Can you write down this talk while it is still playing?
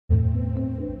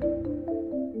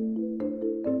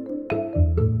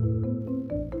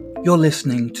You're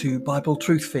listening to Bible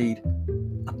Truth Feed,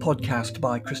 a podcast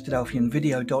by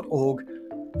Christadelphianvideo.org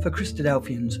for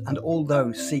Christadelphians and all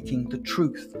those seeking the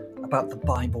truth about the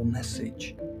Bible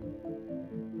message.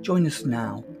 Join us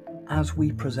now as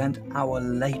we present our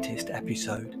latest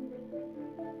episode.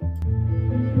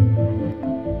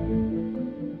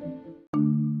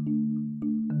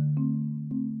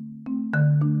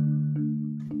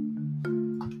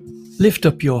 Lift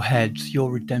up your heads,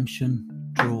 your redemption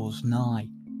draws nigh.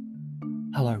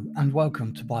 Hello and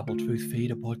welcome to Bible Truth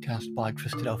Feed, a podcast by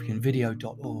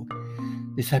Christadelphianvideo.org.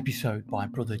 This episode by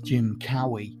Brother Jim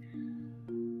Cowie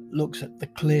looks at the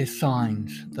clear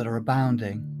signs that are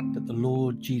abounding that the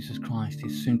Lord Jesus Christ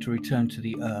is soon to return to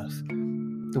the earth.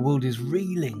 The world is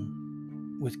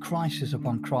reeling with crisis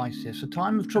upon crisis, a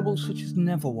time of trouble such as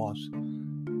never was,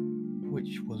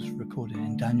 which was recorded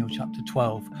in Daniel chapter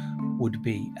 12, would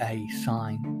be a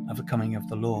sign of the coming of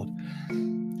the Lord.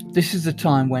 This is the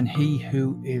time when he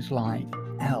who is like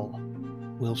El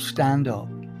will stand up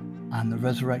and the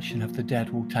resurrection of the dead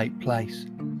will take place.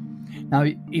 Now,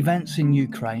 events in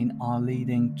Ukraine are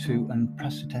leading to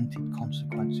unprecedented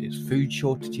consequences. Food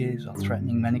shortages are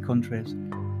threatening many countries.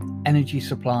 Energy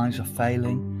supplies are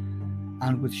failing.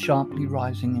 And with sharply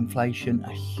rising inflation,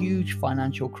 a huge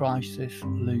financial crisis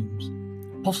looms,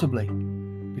 possibly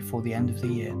before the end of the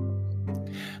year.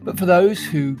 But for those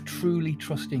who truly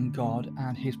trust in God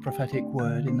and his prophetic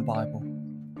word in the Bible,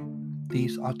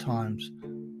 these are times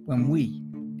when we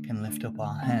can lift up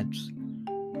our heads.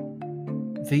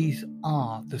 These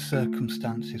are the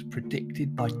circumstances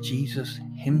predicted by Jesus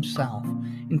himself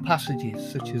in passages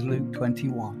such as Luke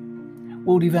 21,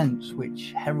 world events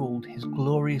which herald his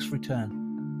glorious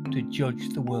return to judge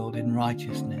the world in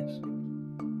righteousness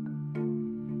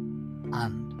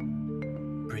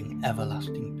and bring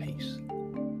everlasting peace.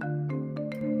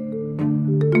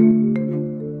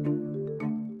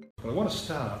 But I want to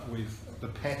start with the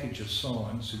package of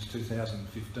signs since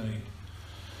 2015.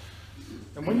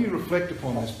 And when you reflect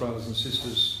upon this, brothers and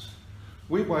sisters,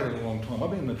 we've waited a long time.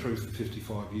 I've been in the truth for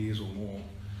 55 years or more.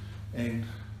 And,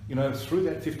 you know, through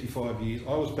that 55 years,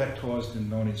 I was baptised in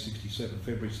 1967,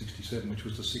 February 67, which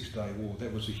was the Six-Day War.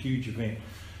 That was a huge event.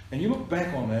 And you look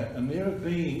back on that, and there have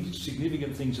been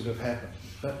significant things that have happened,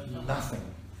 but nothing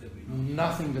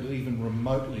that even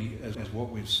remotely as what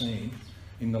we've seen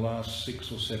in the last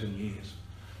 6 or 7 years.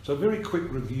 So a very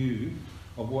quick review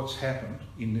of what's happened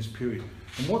in this period.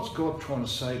 And what's God trying to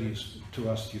say to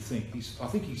us, do you think? I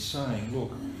think he's saying,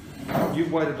 look,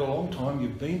 you've waited a long time,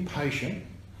 you've been patient,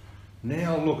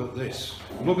 now look at this.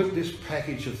 Look at this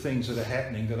package of things that are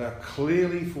happening that are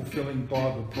clearly fulfilling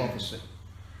Bible prophecy.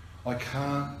 I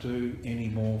can't do any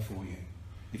more for you.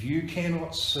 If you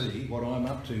cannot see what I'm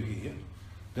up to here,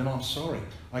 then I'm sorry.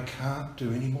 I can't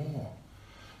do any more.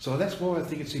 So that's why I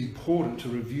think it's important to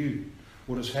review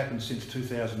what has happened since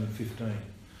 2015.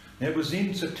 Now, it was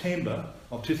in September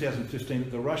of 2015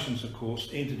 that the Russians, of course,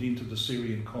 entered into the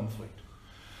Syrian conflict.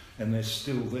 And they're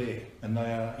still there. And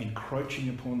they are encroaching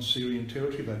upon Syrian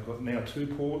territory. They've got now 2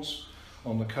 ports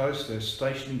on the coast. They're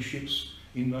stationing ships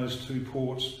in those 2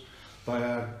 ports. They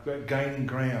are gaining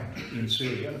ground in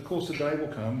Syria. And of course the day will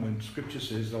come when Scripture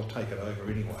says they'll take it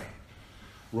over anyway,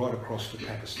 right across to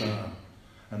Pakistan.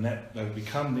 And that they'll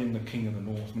become then the king of the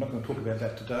north. I'm not going to talk about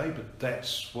that today, but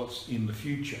that's what's in the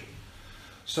future.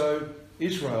 So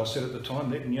Israel said at the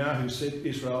time, Netanyahu said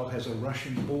Israel has a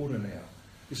Russian border now.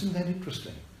 Isn't that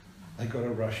interesting? They got a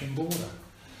Russian border.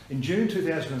 In June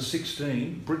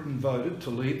 2016, Britain voted to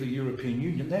leave the European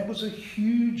Union. That was a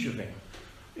huge event.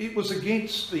 It was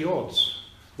against the odds.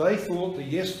 They thought the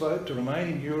yes vote to remain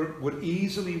in Europe would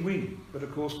easily win. But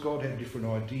of course God had different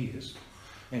ideas.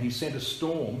 And he sent a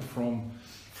storm from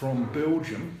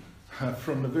Belgium,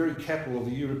 from the very capital of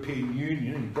the European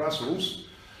Union in Brussels.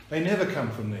 They never come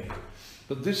from there.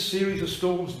 But this series of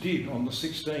storms did on the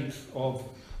 16th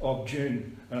of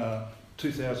June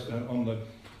 2000, on the,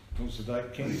 what was the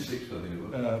date, Ken? 26th, I think it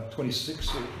was.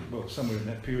 26th, well, somewhere in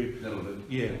that period. That'll do.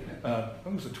 Yeah, I think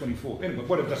it was the 24th. Anyway,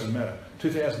 but it doesn't matter.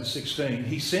 2016,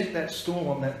 he sent that storm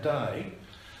on that day,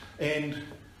 and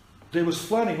there was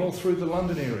flooding all through the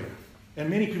London area. And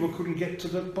many people couldn't get to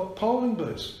the polling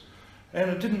booths.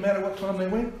 And it didn't matter what time they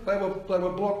went, they were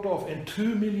blocked off. And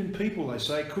 2 million people, they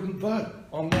say, couldn't vote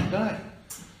on that day.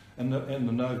 And the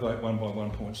no vote won by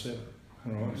 1.7.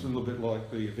 All right? It's a little bit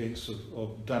like the events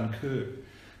of Dunkirk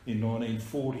in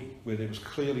 1940, where there was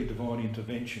clearly divine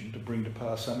intervention to bring to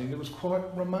pass something that was quite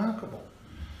remarkable.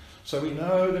 So we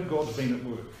know that God's been at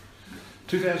work.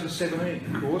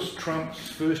 2017, of course, Trump's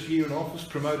first year in office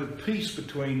promoted peace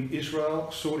between Israel,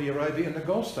 Saudi Arabia and the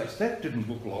Gulf states. That didn't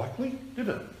look likely, did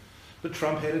it? that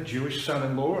Trump had a Jewish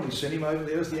son-in-law and he sent him over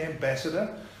there as the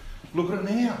ambassador. Look at it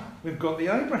now. We've got the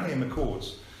Abraham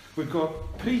Accords. We've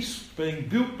got peace being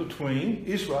built between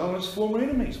Israel and its former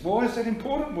enemies. Why is that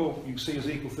important? Well, you can see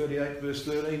Ezekiel 38 verse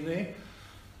 13 there.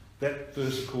 That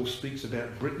verse, of course, speaks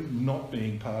about Britain not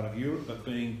being part of Europe, but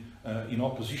being in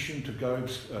opposition to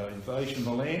Gog's invasion of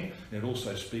the land. And it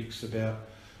also speaks about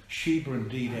Sheba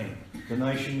and Dedan, the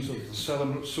nations of the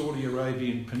Saudi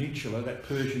Arabian Peninsula, that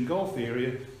Persian Gulf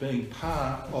area, being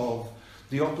part of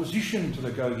the opposition to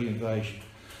the Gogi invasion.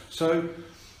 So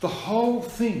the whole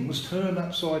thing was turned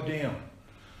upside down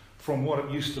from what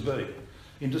it used to be.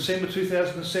 In December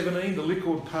 2017, the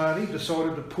Likud Party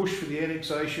decided to push for the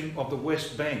annexation of the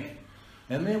West Bank.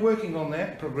 And they're working on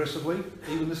that progressively.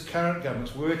 Even this current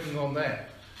government's working on that.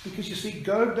 Because you see,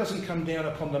 Gog doesn't come down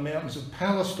upon the mountains of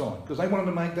Palestine, because they wanted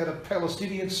to make that a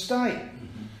Palestinian state.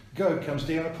 Gog comes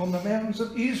down upon the mountains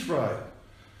of Israel.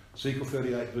 Ezekiel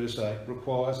 38 verse 8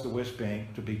 requires the West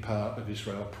Bank to be part of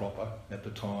Israel proper at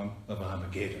the time of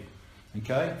Armageddon.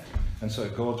 Okay? And so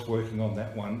God's working on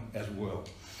that one as well.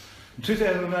 In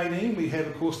 2018, we have,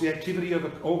 of course, the activity of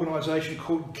an organisation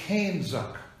called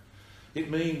CANZUK. It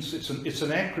means it's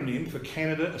an acronym for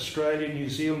Canada, Australia, New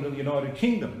Zealand and the United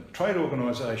Kingdom, a trade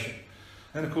organisation.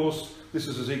 And of course, this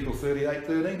is Ezekiel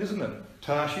 38:13, isn't it?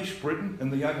 Tarshish, Britain and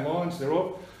the young lions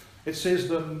thereof. It says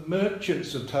the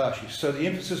merchants of Tarshish. So the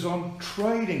emphasis on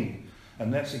trading,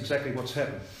 and that's exactly what's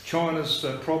happened. China's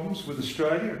problems with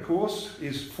Australia, of course,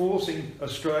 is forcing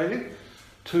Australia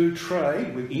to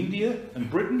trade with India and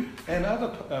Britain and other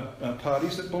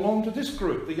parties that belong to this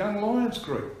group, the Young Lions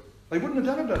group. They wouldn't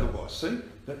have done it otherwise, see?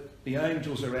 But the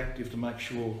angels are active to make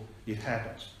sure it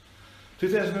happens.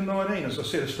 2019, as I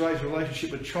said, Australia's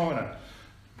relationship with China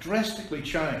drastically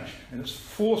changed, and it's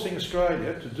forcing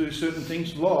Australia to do certain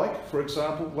things like, for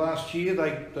example, last year they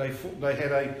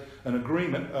had an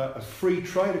agreement, a free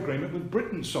trade agreement with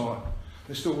Britain signed.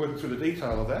 They're still working through the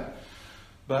detail of that,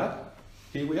 but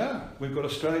here we are. We've got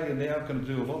Australia now going to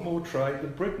do a lot more trade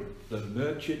with Britain. The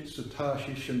merchants of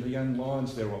Tarshish and the young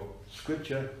lions thereof.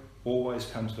 Scripture always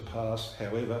comes to pass,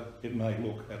 however it may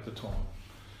look at the time.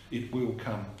 It will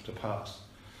come to pass.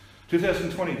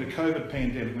 2020, the COVID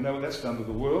pandemic, we know what that's done to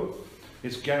the world.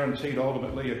 It's guaranteed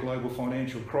ultimately a global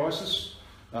financial crisis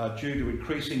due to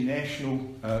increasing national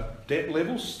debt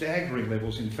levels, staggering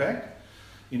levels in fact.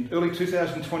 In early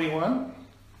 2021,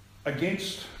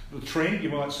 against the trend you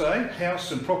might say,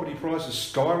 house and property prices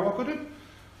skyrocketed.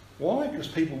 Why? Because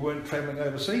people weren't travelling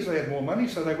overseas, they had more money,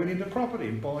 so they went into property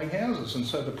and buying houses, and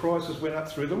so the prices went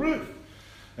up through the roof.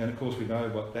 And of course we know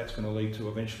what that's going to lead to.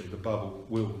 Eventually the bubble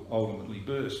will ultimately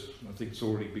burst. I think it's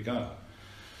already begun.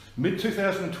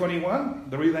 Mid-2021,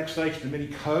 the relaxation of many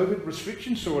COVID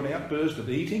restrictions saw an outburst of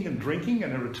eating and drinking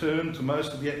and a return to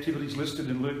most of the activities listed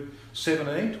in Luke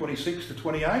 17, 26 to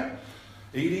 28.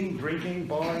 Eating, drinking,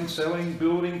 buying, selling,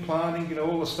 building, planting, you know,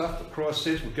 all the stuff that Christ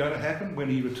says was going to happen when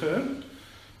he returned.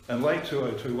 And late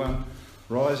 2021,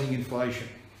 rising inflation.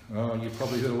 Oh, you've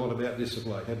probably heard a lot about this of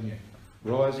late, haven't you?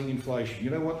 Rising inflation. You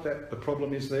know what the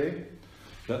problem is there?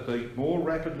 That the more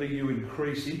rapidly you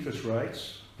increase interest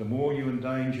rates, the more you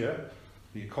endanger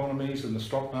the economies and the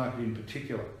stock market in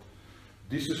particular.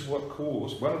 This is what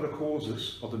caused, one of the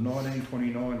causes of the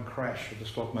 1929 crash of the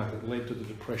stock market that led to the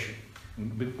Depression. And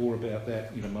a bit more about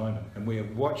that in a moment. And we are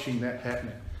watching that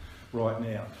happening right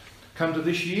now. Come to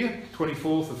this year,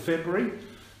 24th of February,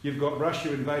 you've got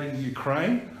Russia invading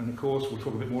Ukraine. And of course, we'll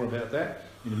talk a bit more about that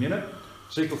in a minute.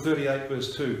 Ezekiel 38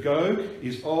 verse 2, Gog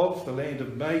is of the land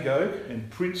of Magog and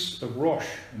prince of Rosh.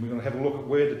 And we're going to have a look at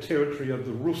where the territory of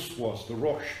the Rus was, the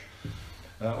Rosh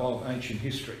of ancient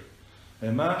history.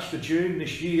 And March to June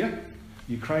this year,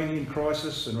 Ukrainian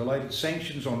crisis and related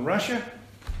sanctions on Russia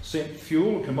sent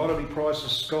fuel and commodity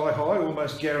prices sky high,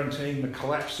 almost guaranteeing the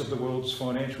collapse of the world's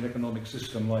financial and economic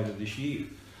system later this year.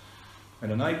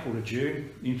 And in April to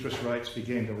June, interest rates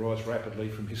began to rise rapidly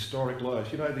from historic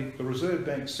lows. You know, the Reserve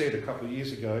Bank said a couple of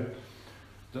years ago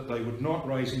that they would not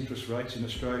raise interest rates in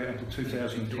Australia until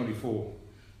 2024.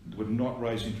 They would not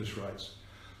raise interest rates.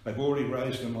 They've already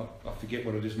raised them, I forget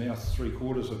what it is now,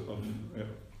 0.75 of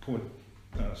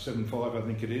 0.75 I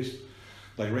think it is.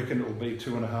 They reckon it will be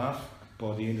 2.5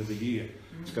 by the end of the year.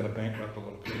 It's going to bankrupt a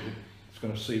lot of people. It's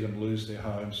going to see them lose their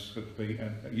homes.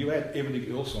 And you add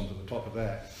everything else onto the top of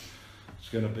that, it's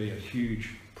going to be a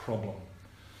huge problem.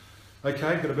 Okay,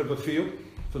 got a bit of a feel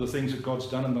for the things that God's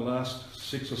done in the last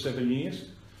 6 or 7 years.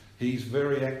 He's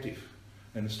very active,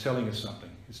 and it's telling us something.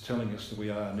 It's telling us that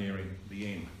we are nearing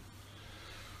the end.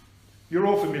 You're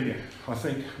all familiar, I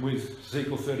think, with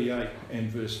Ezekiel 38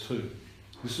 and verse 2.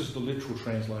 This is the literal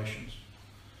translations.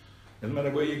 No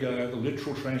matter where you go, the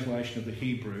literal translation of the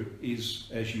Hebrew is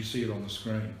as you see it on the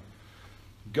screen.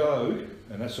 Gog,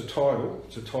 and that's a title,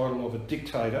 it's a title of a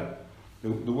dictator. The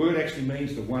word actually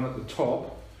means the one at the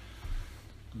top.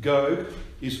 Gog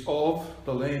is of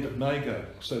the land of Magog.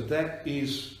 So that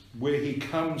is where he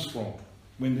comes from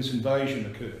when this invasion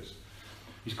occurs.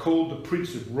 He's called the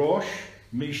Prince of Rosh,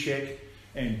 Meshech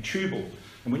and Tubal.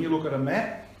 And when you look at a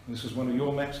map, this is one of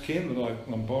your maps, Ken, that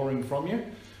I'm borrowing from you,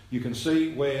 you can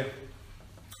see where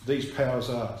these powers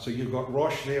are. So you've got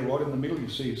Rosh there right in the middle, you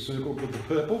see it circled with the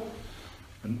purple.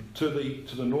 And to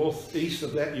the northeast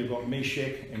of that, you've got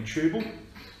Meshech and Tubal.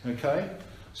 Okay,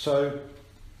 so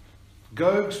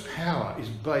Gog's power is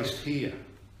based here.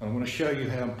 And I want to show you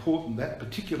how important that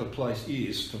particular place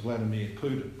is to Vladimir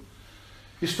Putin.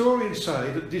 Historians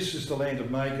say that this is the land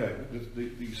of Magog.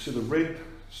 You see the red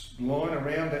line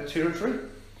around that territory?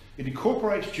 It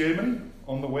incorporates Germany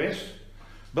on the west,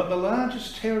 but the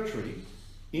largest territory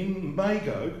in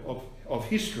Magog of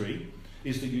history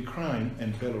is the Ukraine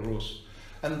and Belarus.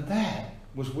 And that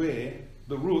was where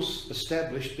the Rus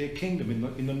established their kingdom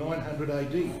in the 900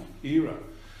 AD era.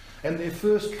 And their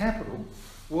first capital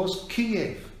was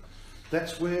Kiev.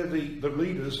 That's where the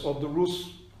leaders of the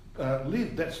Rus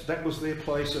lived. That was their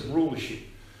place of rulership.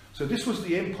 So this was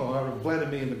the empire of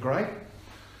Vladimir the Great,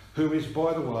 who is,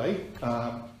 by the way,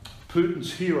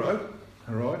 Putin's hero.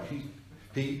 All right,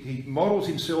 he models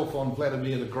himself on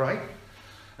Vladimir the Great,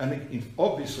 and he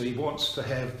obviously wants to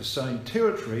have the same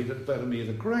territory that Vladimir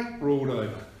the Great ruled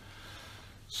over.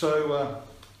 So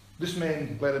this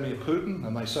man, Vladimir Putin,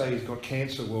 and they say he's got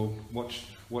cancer. Well, watch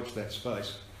that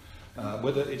space.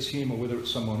 Whether it's him or whether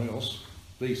it's someone else,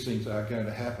 these things are going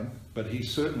to happen. But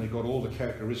he's certainly got all the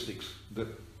characteristics that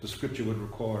the scripture would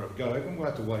require of Gog, and we'll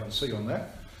have to wait and see on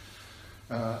that.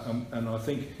 And I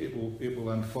think it will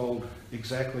unfold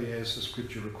exactly as the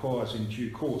scripture requires in due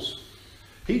course.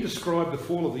 He described the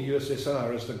fall of the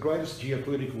USSR as the greatest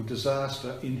geopolitical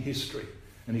disaster in history,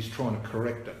 and he's trying to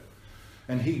correct it.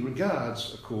 And he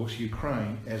regards, of course,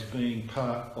 Ukraine as being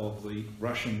part of the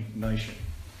Russian nation.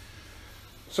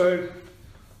 So,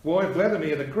 why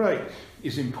Vladimir the Great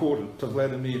is important to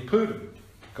Vladimir Putin,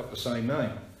 got the same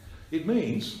name. It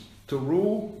means to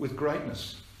rule with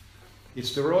greatness.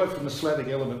 It's derived from the Slavic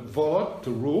element volod,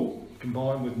 to rule,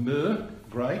 combined with mir,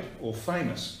 great or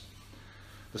famous.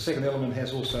 The second element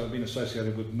has also been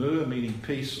associated with mir, meaning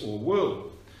peace or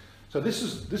world. So this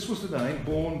was the name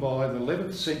borne by the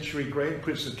 11th century Grand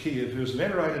Prince of Kiev, who was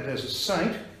venerated as a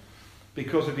saint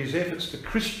because of his efforts to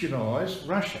Christianise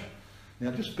Russia.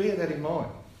 Now just bear that in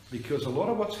mind, because a lot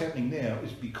of what's happening now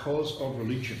is because of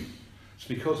religion. It's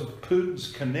because of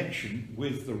Putin's connection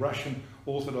with the Russian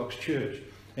Orthodox Church.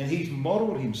 And he's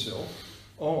modelled himself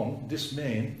on this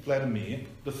man, Vladimir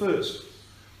I.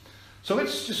 So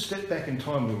let's just step back in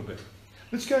time a little bit.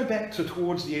 Let's go back to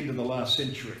towards the end of the last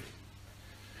century,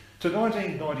 to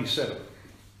 1997.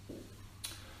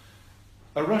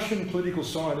 A Russian political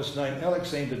scientist named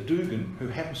Alexander Dugin, who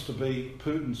happens to be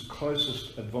Putin's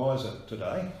closest advisor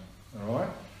today, all right,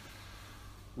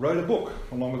 wrote a book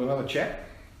along with another chap,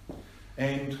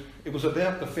 and it was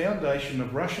about the foundation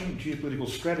of Russian geopolitical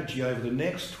strategy over the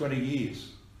next 20 years.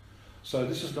 So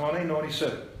this is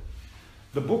 1997.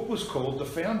 The book was called The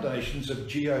Foundations of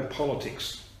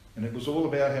Geopolitics, and it was all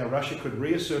about how Russia could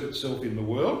reassert itself in the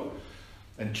world.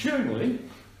 And chillingly,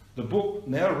 the book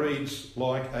now reads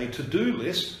like a to-do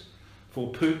list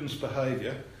for Putin's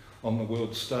behaviour on the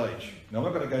world stage. Now, I'm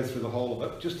not going to go through the whole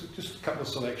of it, just a couple of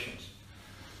selections.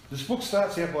 This book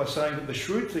starts out by saying that the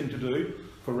shrewd thing to do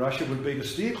for Russia would be to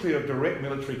steer clear of direct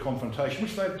military confrontation,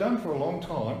 which they've done for a long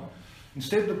time.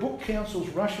 Instead, the book counsels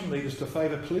Russian leaders to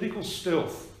favour political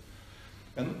stealth,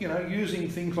 and, using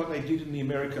things like they did in the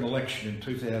American election in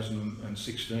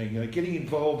 2016, getting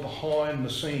involved behind the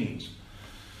scenes.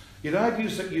 It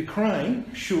argues that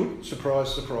Ukraine should,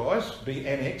 surprise, surprise, be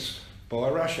annexed by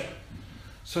Russia.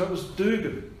 So it was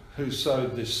Dugin who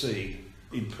sowed this seed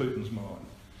in Putin's mind.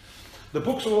 The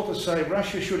book's authors say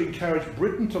Russia should encourage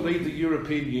Britain to leave the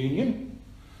European Union.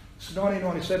 It's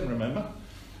 1997, remember,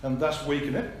 and thus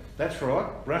weaken it. That's right,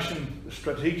 Russian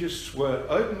strategists were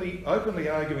openly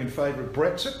arguing in favour of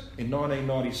Brexit in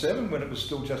 1997, when it was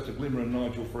still just a glimmer in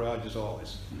Nigel Farage's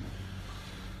eyes.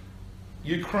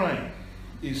 Ukraine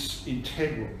is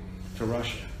integral to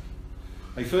Russia.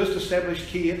 They first established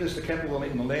Kiev as the capital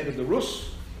in the land of the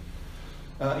Rus.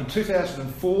 In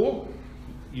 2004,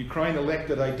 Ukraine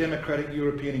elected a democratic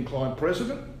European inclined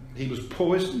president. He was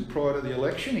poisoned prior to the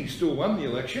election. He still won the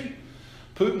election.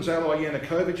 Putin's ally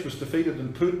Yanukovych was defeated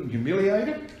and Putin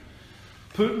humiliated.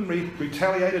 Putin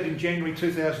retaliated in January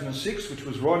 2006, which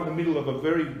was right in the middle of a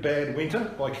very bad winter,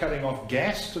 by cutting off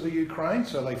gas to the Ukraine,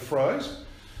 so they froze.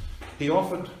 He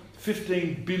offered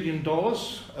 $15 billion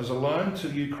as a loan to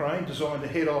Ukraine, designed to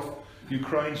head off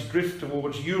Ukraine's drift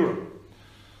towards Europe.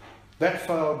 That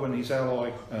failed when his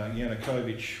ally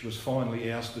Yanukovych was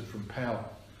finally ousted from power.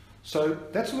 So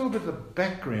that's a little bit of the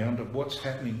background of what's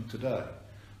happening today.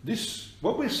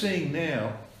 What we're seeing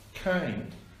now came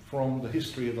from the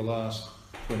history of the last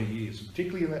 20 years,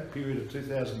 particularly in that period of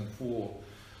 2004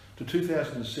 to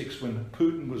 2006, when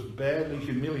Putin was badly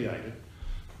humiliated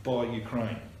by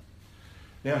Ukraine.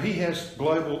 Now, he has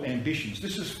global ambitions.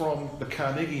 This is from the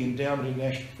Carnegie Endowment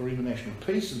for International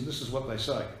Peace, and this is what they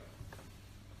say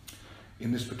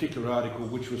in this particular article,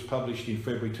 which was published in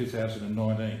February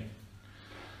 2019.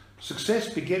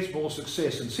 Success begets more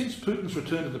success, and since Putin's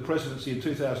return to the presidency in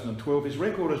 2012, his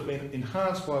record has been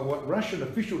enhanced by what Russian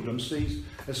officialdom sees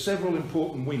as several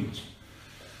important wins.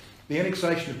 The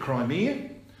annexation of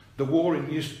Crimea, the war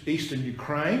in eastern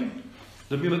Ukraine,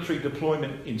 the military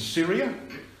deployment in Syria,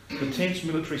 the tense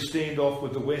military standoff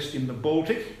with the West in the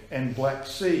Baltic and Black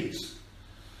Seas.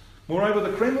 Moreover,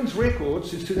 the Kremlin's record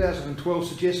since 2012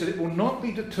 suggests that it will not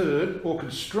be deterred or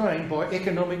constrained by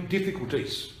economic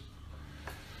difficulties.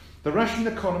 The Russian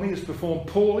economy has performed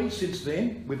poorly since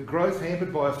then, with growth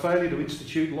hampered by a failure to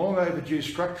institute long overdue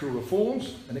structural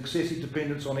reforms and excessive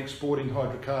dependence on exporting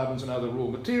hydrocarbons and other raw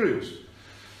materials.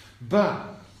 But,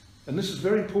 and this is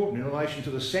very important in relation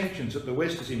to the sanctions that the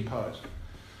West has imposed,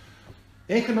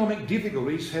 economic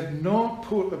difficulties have not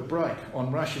put a brake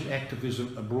on Russian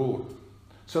activism abroad.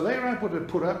 So they are able to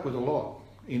put up with a lot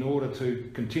in order to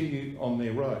continue on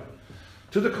their road.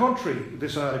 To the contrary,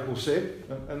 this article said,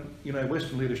 and you know,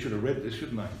 Western leaders should have read this,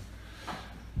 shouldn't they?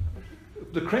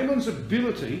 The Kremlin's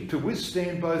ability to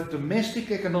withstand both domestic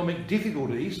economic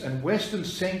difficulties and Western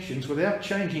sanctions without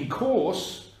changing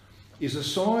course is a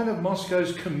sign of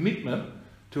Moscow's commitment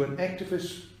to an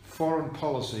activist foreign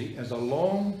policy as a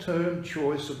long-term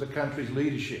choice of the country's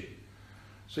leadership.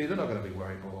 See, they're not going to be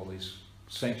worried by all these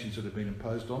sanctions that have been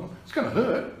imposed on them. It's going to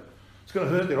hurt. It's going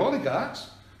to hurt their oligarchs,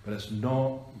 but it's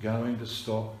not going to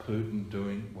stop Putin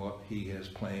doing what he has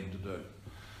planned to do.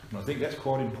 And I think that's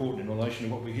quite important in relation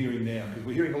to what we're hearing now, because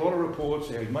we're hearing a lot of reports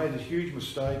how he's made this huge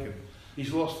mistake and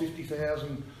he's lost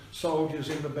 50,000 soldiers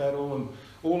in the battle, and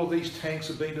all of these tanks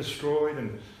have been destroyed,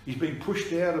 and he's been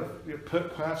pushed out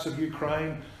of parts of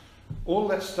Ukraine. All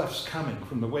that stuff's coming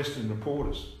from the Western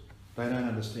reporters. They don't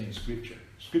understand Scripture.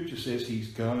 Scripture says he's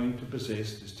going to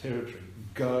possess this territory.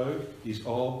 Gog is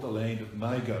of the land of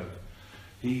Magog.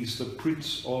 He's the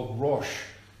prince of Rosh.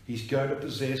 He's going to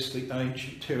possess the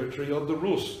ancient territory of the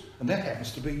Rus. And that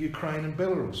happens to be Ukraine and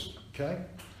Belarus. Okay?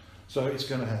 So it's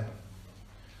going to happen.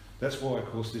 That's why, of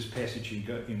course, this passage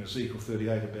in Ezekiel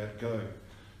 38 about Gog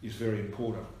is very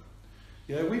important.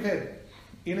 You know,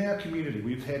 in our community,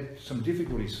 we've had some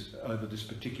difficulties over this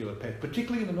particular path,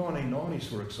 particularly in the 1990s,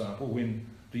 for example, when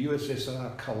the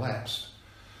USSR collapsed.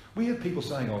 We had people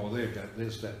saying, oh, well,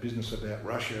 there's that business about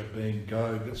Russia being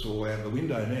Gog, that's all out of the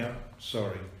window now.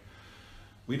 Sorry.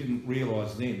 We didn't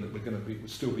realise then that we'd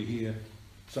still be here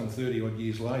some 30 odd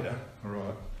years later, all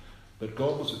right? But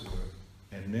God was at work.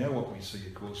 And now what we see,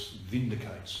 of course,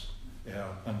 vindicates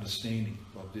our understanding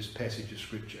of this passage of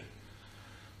Scripture.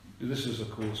 This is, of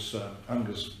course,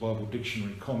 Unger's Bible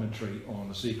Dictionary commentary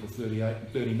on Ezekiel 38 and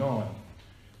 39,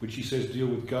 which he says deal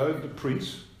with Gog the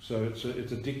prince, so it's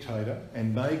a dictator,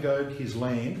 and Magog his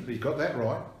land, he got that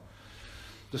right,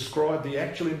 described the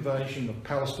actual invasion of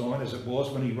Palestine as it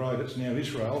was when he wrote It's Now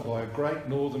Israel by a great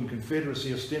northern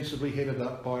confederacy ostensibly headed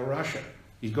up by Russia.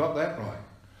 He got that right.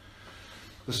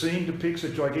 The scene depicts a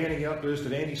gigantic outburst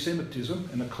of anti-Semitism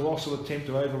and a colossal attempt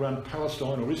to overrun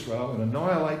Palestine or Israel and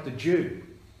annihilate the Jew.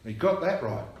 He got that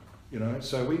right, you know,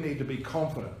 so we need to be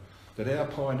confident that our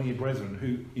pioneer brethren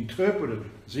who interpreted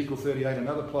Ezekiel 38 and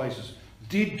other places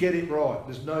did get it right.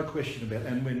 There's no question about it,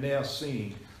 and we're now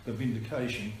seeing the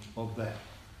vindication of that.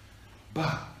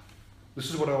 But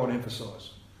this is what I want to emphasise.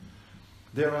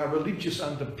 There are religious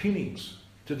underpinnings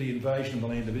to the invasion of the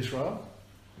land of Israel,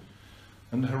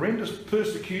 and the horrendous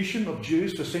persecution of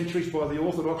Jews for centuries by the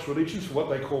Orthodox religions for what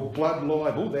they call blood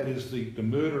libel, that is the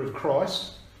murder of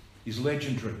Christ, is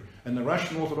legendary. And the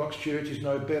Russian Orthodox Church is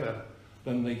no better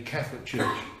than the Catholic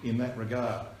Church in that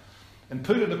regard. And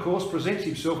Putin, of course, presents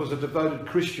himself as a devoted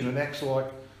Christian and acts like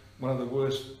one of the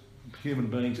worst human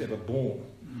beings ever born.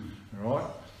 All right?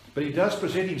 But he does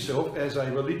present himself as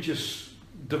a religious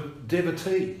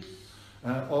devotee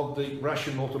of the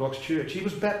Russian Orthodox Church. He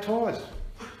was baptised.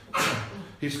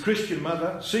 His Christian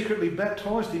mother secretly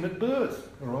baptised him at birth.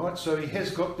 All right? So he has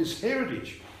got this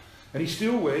heritage. And he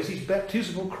still wears his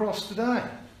baptismal cross today.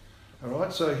 All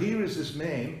right, so here is this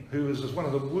man who is one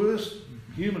of the worst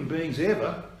human beings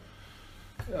ever,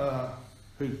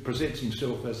 who presents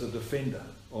himself as a defender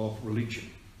of religion.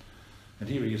 And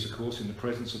here he is, of course, in the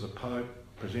presence of the Pope,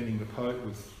 presenting the Pope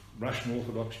with Russian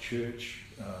Orthodox Church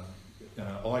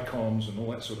icons and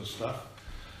all that sort of stuff.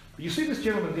 But you see this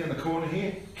gentleman down the corner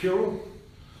here, Kirill?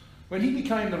 When he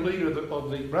became the leader of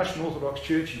the Russian Orthodox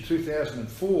Church in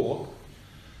 2004,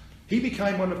 he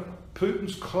became one of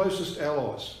Putin's closest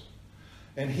allies.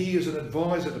 And he is an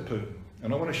advisor to Putin.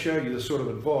 And I want to show you the sort of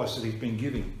advice that he's been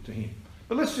giving to him.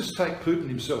 But let's just take Putin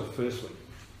himself firstly.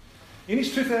 In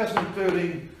his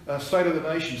 2013 State of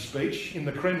the Nation speech in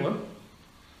the Kremlin,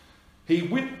 he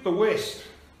whipped the West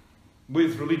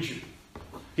with religion.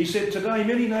 He said, "Today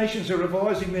many nations are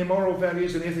revising their moral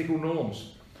values and ethical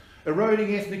norms,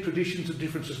 eroding ethnic traditions and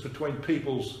differences between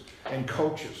peoples and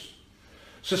cultures.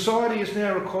 Society is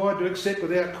now required to accept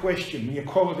without question the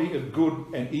equality of good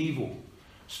and evil,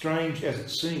 strange as it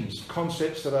seems,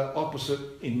 concepts that are opposite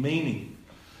in meaning.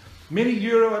 Many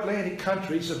Euro-Atlantic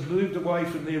countries have moved away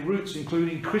from their roots,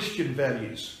 including Christian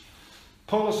values.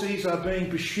 Policies are being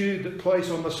pursued that place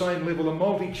on the same level a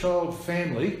multi-child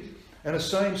family and a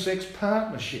same-sex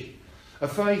partnership, a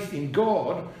faith in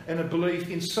God and a belief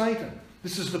in Satan.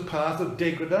 This is the path of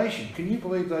degradation." Can you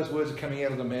believe those words are coming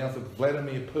out of the mouth of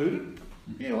Vladimir Putin?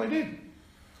 Yeah, well, I did.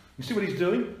 You see what he's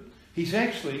doing? He's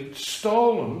actually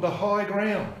stolen the high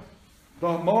ground,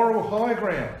 the moral high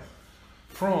ground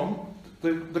from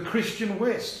the Christian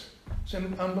West. It's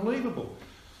unbelievable.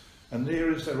 And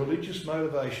there is a religious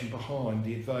motivation behind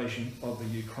the invasion of the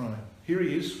Ukraine. Here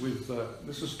he is with,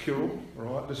 this is Kirill,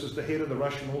 right? This is the head of the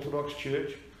Russian Orthodox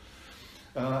Church,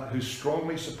 who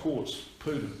strongly supports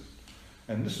Putin.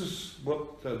 And this is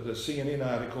what the CNN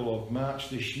article of March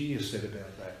this year said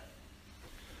about that.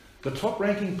 The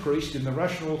top-ranking priest in the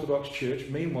Russian Orthodox Church,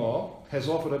 meanwhile, has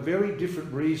offered a very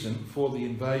different reason for the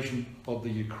invasion of the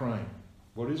Ukraine.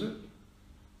 What is it?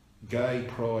 Gay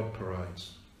pride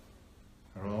parades.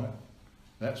 All right?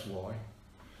 That's why.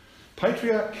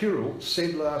 Patriarch Kirill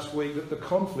said last week that the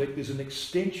conflict is an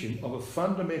extension of a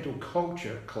fundamental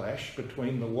culture clash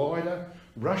between the wider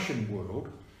Russian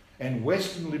world and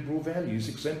Western liberal values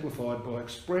exemplified by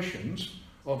expressions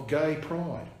of gay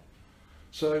pride.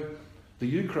 So the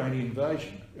Ukrainian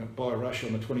invasion by Russia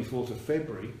on the 24th of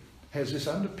February has this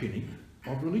underpinning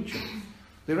of religion.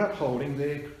 They're upholding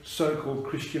their so-called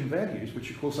Christian values,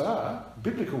 which of course are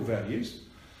biblical values,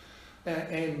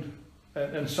 and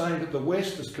saying that the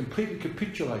West has completely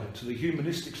capitulated to the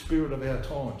humanistic spirit of our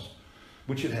times,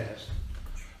 which it has.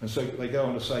 And so they go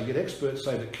on to say, yet experts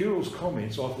say that Kirill's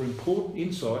comments offer important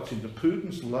insights into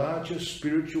Putin's larger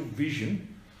spiritual vision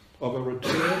of a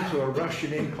return to a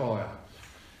Russian empire,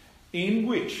 in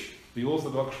which the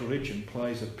Orthodox religion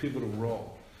plays a pivotal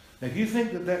role. Now, if you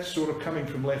think that that's sort of coming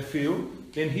from left field,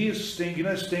 then here's Stan, you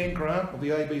know Stan Grant of the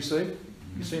ABC?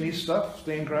 You seen his stuff,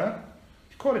 Stan Grant?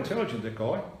 He's quite intelligent, that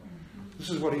guy. This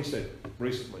is what he said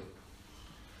recently.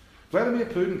 Vladimir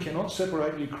Putin cannot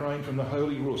separate Ukraine from the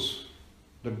Holy Rus,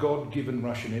 the God-given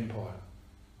Russian Empire.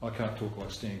 I can't talk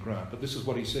like Stan Grant, but this is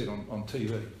what he said on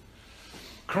TV.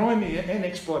 Crimea,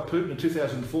 annexed by Putin in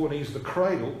 2014, is the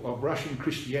cradle of Russian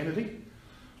Christianity,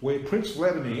 where Prince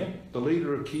Vladimir, the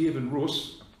leader of Kiev and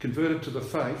Rus, converted to the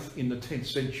faith in the 10th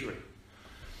century.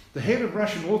 The head of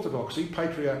Russian Orthodoxy,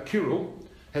 Patriarch Kirill,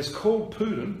 has called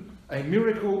Putin a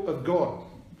miracle of God.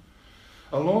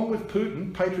 Along with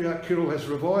Putin, Patriarch Kirill has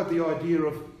revived the idea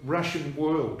of Russian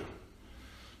world.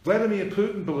 Vladimir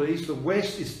Putin believes the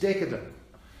West is decadent.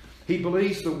 He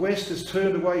believes the West has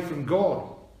turned away from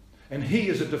God, and he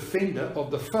is a defender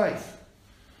of the faith.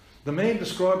 The man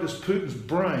described as Putin's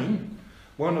brain,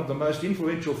 one of the most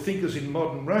influential thinkers in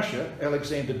modern Russia,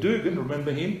 Alexander Dugin,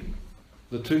 remember him?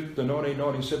 The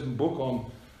 1997 book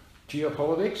on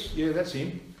geopolitics? Yeah, that's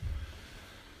him.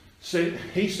 So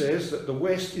he says that the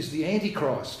West is the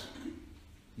Antichrist.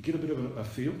 You get a bit of a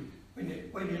feel? When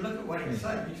you look at what he's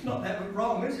saying, he's not that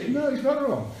wrong, is he? No, he's not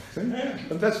wrong. See? Yeah.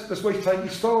 And that's why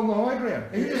he's stolen the high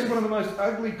ground. He is one of the most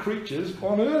ugly creatures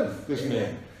on earth, this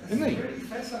man. Isn't he? Really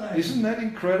fascinating. Isn't that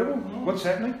incredible? What's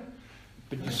happening?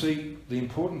 But you see, the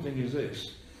important thing is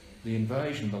this. The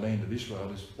invasion of the land of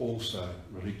Israel is also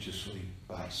religiously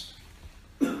based.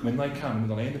 When they come in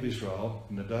the land of Israel,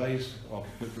 in the days of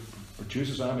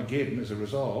produces Armageddon as a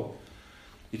result,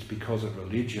 it's because of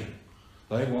religion.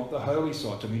 They want the holy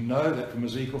sites, and we know that from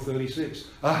Ezekiel 36.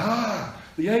 Aha!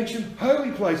 The ancient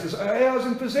holy places are ours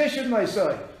in possession, they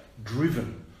say.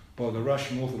 Driven by the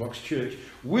Russian Orthodox Church,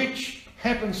 which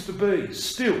happens to be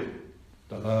still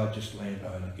the largest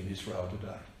landowner in Israel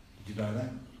today. Did you know that?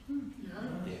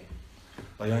 Yeah.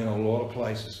 They own a lot of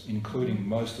places, including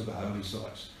most of the holy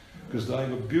sites, because they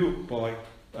were built by,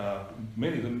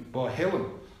 many of them, by Helen,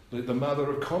 the mother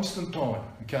of Constantine,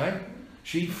 okay?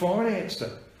 She financed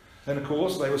it. And of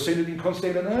course, they were centred in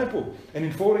Constantinople. And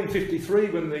in 1453,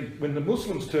 when the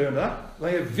Muslims turned up,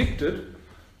 they evicted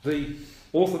the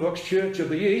Orthodox Church of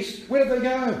the East. Where did they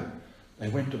go? They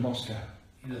went to Moscow.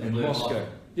 And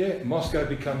Moscow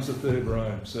becomes the third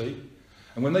Rome, see?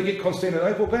 And when they get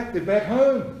Constantinople back, they're back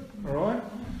home, all right?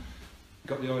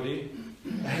 Got the idea?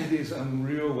 And it is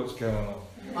unreal what's going on.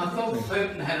 I thought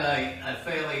Putin had a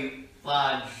fairly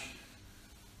large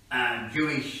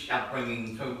Jewish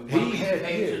upbringing too. He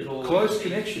had close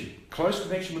connection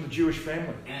with the Jewish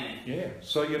family. Yeah.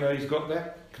 So you know he's got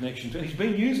that connection, and he's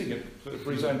been using it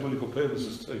for his own political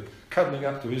purposes too, cuddling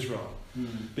up to Israel.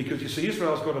 Because you see,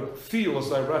 Israel's got to feel as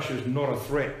though Russia's not a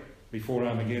threat before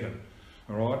Armageddon.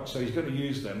 All right. So he's going to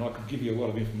use that, and I could give you a lot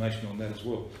of information on that as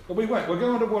well. But we won't. We're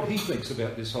going to what he thinks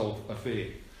about this whole affair.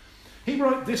 He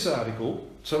wrote this article.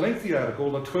 It's a lengthy article,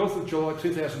 the 12th of July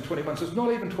 2021. So it's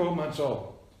not even 12 months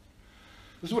old.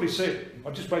 This is what he said. I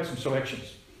just made some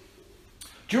selections.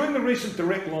 During the recent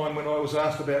direct line when I was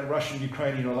asked about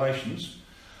Russian-Ukrainian relations,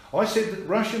 I said that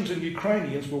Russians and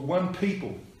Ukrainians were one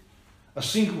people, a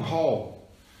single whole.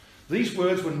 These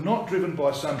words were not driven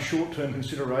by some short-term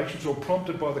considerations or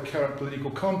prompted by the current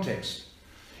political context.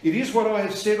 It is what I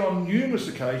have said on numerous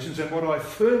occasions and what I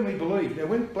firmly believe. Now,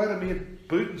 when Vladimir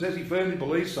Putin says he firmly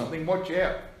believes something, watch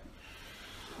out.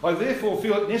 I therefore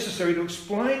feel it necessary to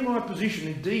explain my position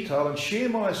in detail and share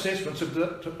my assessments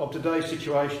of today's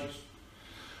situations.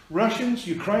 Russians,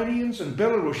 Ukrainians and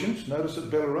Belarusians, notice that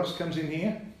Belarus comes in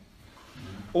here,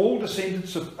 all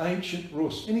descendants of ancient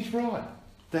Rus. And he's right,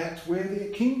 that's where their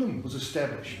kingdom was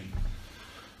established,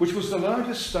 which was the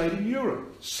largest state in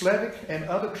Europe. Slavic and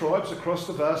other tribes across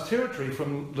the vast territory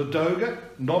from Ladoga,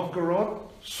 Novgorod,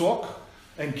 Sok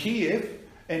and Kiev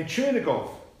and Chernigov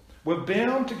were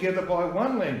bound together by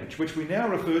one language, which we now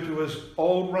refer to as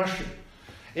Old Russian.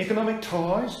 Economic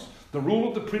ties, the rule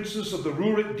of the princes of the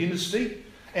Rurik dynasty,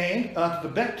 and, after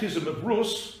the baptism of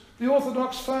Rus, the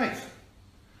Orthodox faith.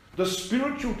 The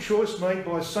spiritual choice made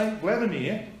by Saint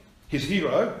Vladimir, his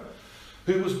hero,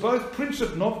 who was both Prince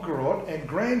of Novgorod and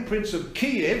Grand Prince of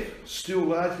Kiev, still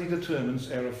largely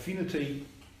determines our affinity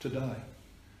today.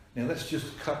 Now that's just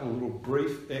a couple of little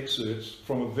brief excerpts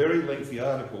from a very lengthy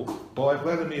article by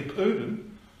Vladimir Putin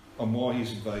on why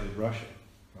he's invaded Russia,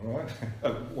 all right?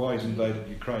 Why he's invaded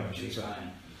Ukraine, I should say.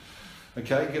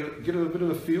 Okay, get a bit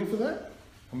of a feel for that?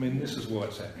 I mean, this is why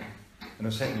it's happening. And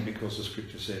it's happening because the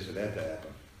scripture says it had to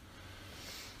happen.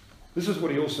 This is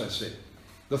what he also said.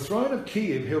 The throne of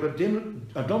Kiev held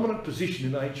a dominant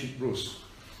position in ancient Rus.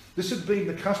 This had been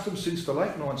the custom since the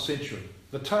late 9th century.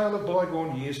 The tale of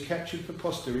bygone years captured for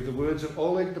posterity the words of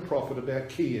Oleg the prophet about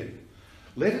Kiev.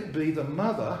 Let it be the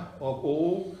mother of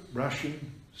all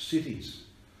Russian cities.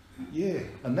 Yeah,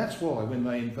 and that's why when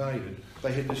they invaded,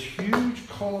 they had this huge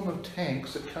column of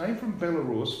tanks that came from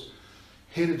Belarus,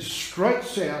 headed straight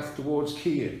south towards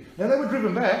Kiev. Now they were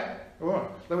driven back, all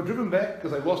right, they were driven back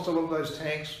because they lost a lot of those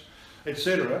tanks,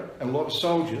 etc., and a lot of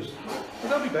soldiers, but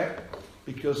they'll be back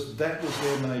because that was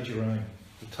their major aim.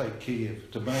 To take Kiev,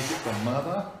 to make it the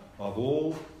mother of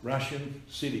all Russian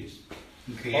cities.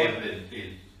 Kiev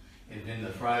is in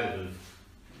the throes of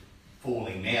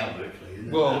falling now, virtually, isn't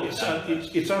it? Well,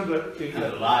 it's under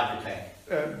a large attack.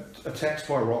 Attacks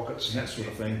by rockets and that sort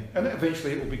of thing. And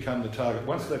eventually it will become the target.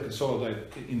 Once they consolidate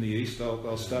in the east,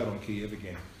 they'll start on Kiev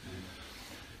again.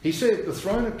 He said the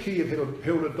throne of Kiev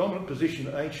held a dominant position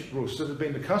in ancient Rus that had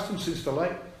been the custom since the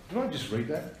late... Did I just read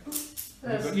that?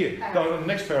 Yeah, no, the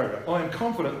next paragraph. I am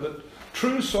confident that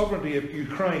true sovereignty of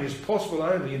Ukraine is possible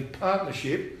only in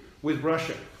partnership with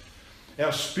Russia.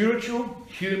 Our spiritual,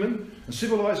 human and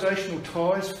civilisational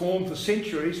ties formed for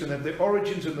centuries and have their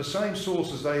origins in the same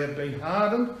sources. They have been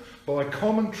hardened by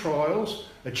common trials,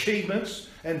 achievements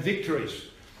and victories.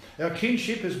 Our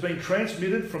kinship has been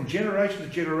transmitted from generation to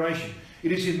generation.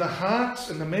 It is in the hearts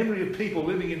and the memory of people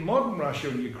living in modern Russia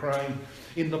and Ukraine,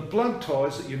 in the blood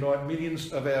ties that unite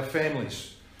millions of our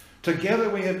families. Together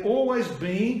we have always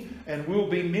been and will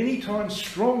be many times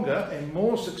stronger and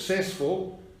more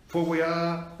successful, for we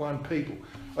are one people.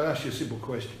 I ask you a simple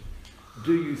question.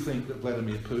 Do you think that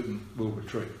Vladimir Putin will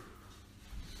retreat?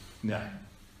 No.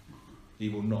 He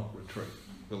will not retreat,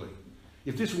 will he?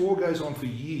 If this war goes on for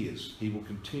years, he will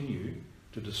continue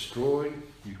to destroy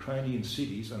Ukrainian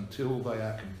cities until they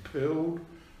are compelled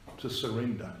to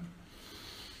surrender.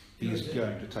 He is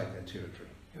going to take that territory.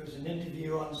 There was an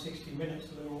interview on 60 Minutes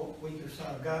a little week or so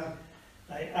ago.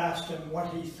 They asked him what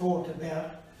he thought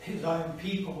about his own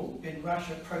people in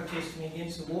Russia protesting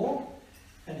against the war,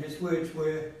 And his words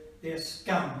were, they're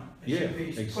scum. They should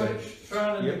be exactly.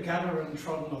 thrown in the gutter and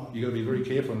trodden on. You've got to be very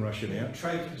careful in Russia now.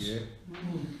 Traitors. Yeah.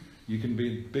 You can be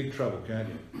in big trouble, can't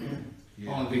you?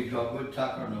 Yeah. On a big job with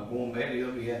Tucker and a warm bed,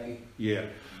 he'll be happy. Yeah.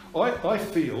 I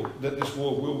feel that this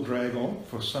war will drag on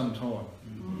for some time,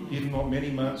 if not many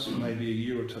months, maybe a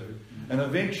year or two, and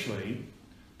eventually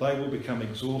they will become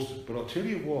exhausted. But I'll tell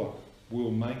you what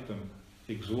will make them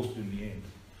exhausted in the end.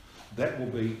 That will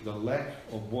be the lack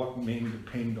of what men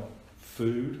depend on.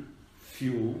 Food,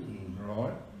 fuel,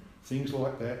 right? Things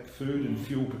like that, food and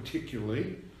fuel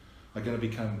particularly, are going to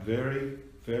become very,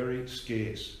 very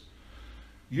scarce.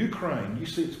 Ukraine, you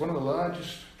see, it's one of the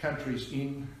largest countries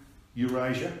in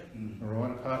Eurasia, all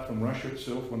right, apart from Russia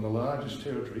itself, one of the largest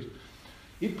territories.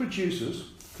 It produces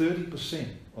 30%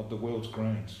 of the world's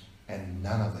grains, and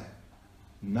none of it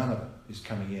is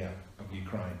coming out of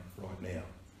Ukraine right now.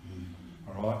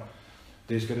 All right?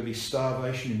 There's going to be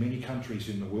starvation in many countries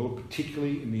in the world,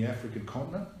 particularly in the African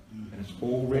continent, and it's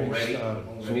already started.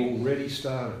 It's already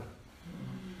started.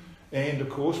 And of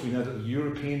course, we know that the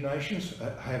European nations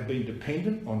have been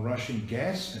dependent on Russian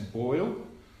gas and oil.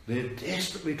 They're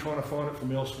desperately trying to find it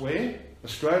from elsewhere.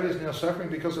 Australia is now suffering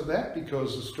because of that,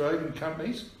 because Australian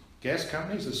companies, gas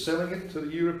companies, are selling it to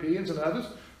the Europeans and others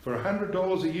for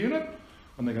 $100 a unit,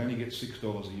 and they only get $6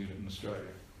 a unit in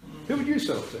Australia. Who would you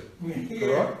sell it to? Yeah.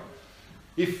 All right?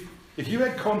 If you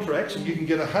had contracts and you can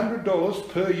get $100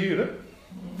 per unit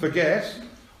for gas,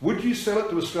 would you sell it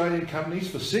to Australian companies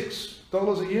for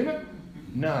 $6 a unit?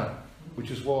 No.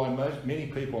 Which is why many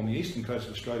people on the eastern coast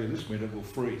of Australia this winter will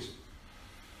freeze.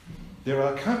 There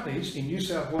are companies in New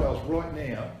South Wales right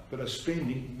now that are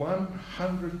spending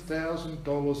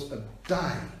 $100,000 a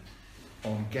day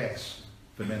on gas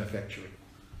for manufacturing,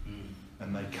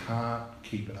 and they can't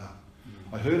keep it up.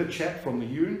 I heard a chap from the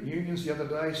unions the other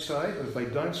day say that if they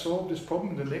don't solve this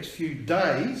problem in the next few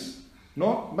days,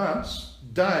 not months,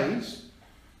 days,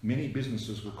 many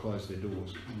businesses will close their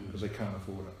doors because they can't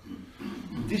afford it.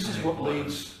 This is what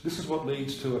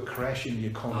leads to a crash in the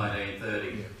economy.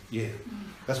 1930. Yeah.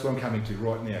 That's what I'm coming to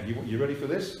right now. You ready for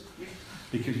this?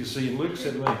 Because you see in Luke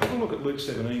 17, have a look at Luke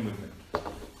 17 with me.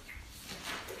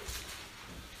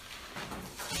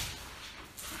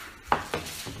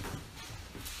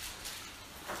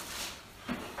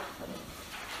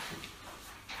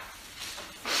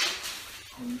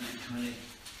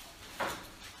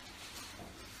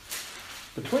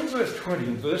 Between verse 20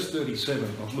 and verse 37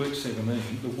 of Luke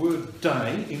 17, the word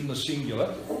day in the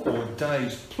singular, or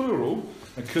days plural,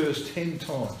 occurs 10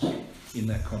 times in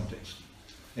that context.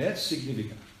 Now that's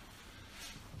significant.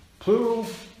 Plural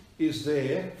is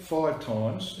there 5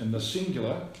 times, and the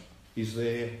singular is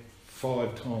there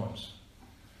 5 times.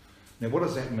 Now what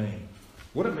does that mean?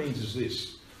 What it means is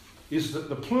this, is that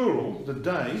the plural, the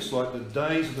days, like the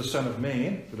days of the Son of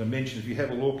Man, that I mentioned, if you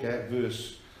have a look at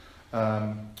verse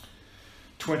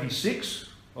 26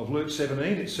 of Luke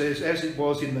 17, it says, as it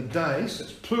was in the days,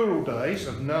 that's plural days,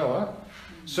 of Noah,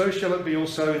 so shall it be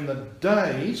also in the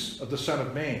days of the Son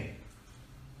of Man.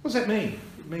 What does that mean?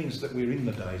 It means that we're in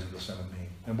the days of the Son of Man.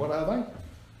 And what are they?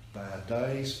 They are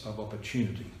days of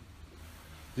opportunity.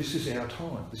 This is our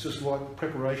time. This is like the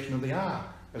preparation of the ark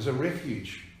as a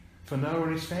refuge for Noah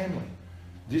and his family.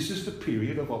 This is the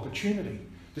period of opportunity.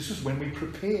 This is when we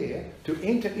prepare to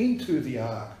enter into the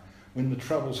ark when the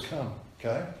troubles come.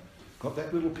 Okay? Got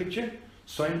that little picture?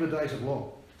 Same with the days of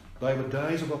Lot. They were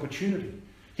days of opportunity.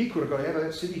 He could have got out of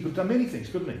that city. He could have done many things,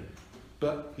 couldn't he?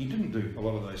 But he didn't do a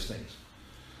lot of those things.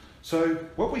 So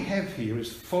what we have here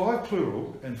is 5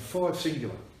 plural and 5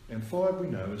 singular. And 5 we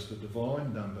know is the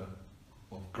divine number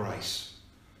of grace.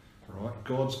 All right?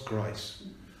 God's grace.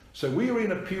 So we are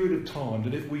in a period of time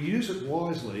that if we use it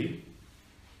wisely,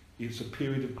 it's a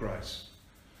period of grace.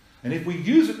 And if we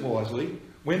use it wisely,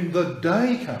 when the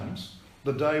day comes,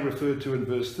 the day referred to in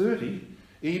verse 30,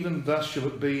 even thus shall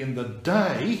it be in the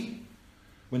day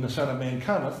when the Son of Man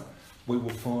cometh, we will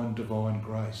find divine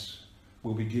grace.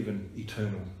 We'll be given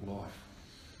eternal life.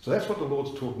 So that's what the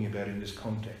Lord's talking about in this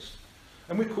context.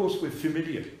 And of course we're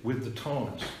familiar with the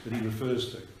times that he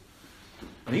refers to.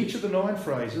 And each of the 9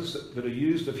 phrases that are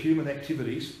used of human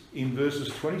activities in verses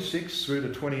 26 through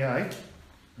to 28,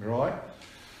 right,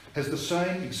 has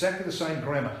exactly the same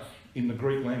grammar in the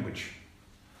Greek language.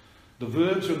 The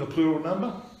verbs are in the plural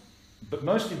number, but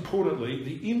most importantly,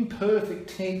 the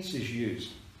imperfect tense is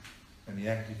used and the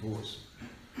active voice.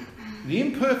 The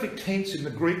imperfect tense in the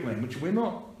Greek language, we're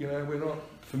not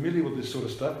familiar with this sort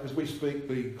of stuff because we speak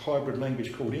the hybrid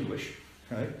language called English,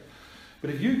 okay?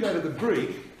 But if you go to the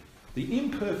Greek, the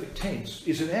imperfect tense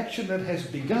is an action that has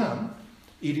begun,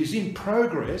 it is in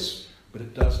progress, but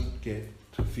it doesn't get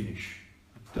to finish.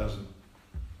 It doesn't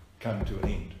come to an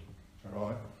end, all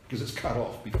right? Because it's cut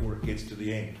off before it gets to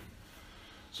the end.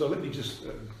 So let me just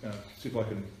see if I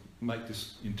can make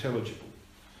this intelligible.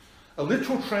 A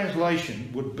literal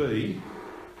translation would be,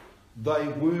 they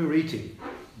were eating,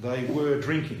 they were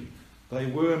drinking, they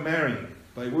were marrying,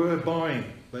 they were buying,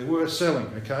 they were selling,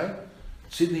 okay?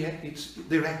 It's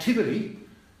their activity,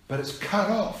 but it's cut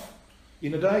off.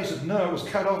 In the days of Noah, it was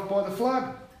cut off by the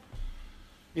flood.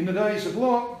 In the days of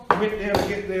Lot, they went down to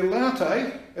get their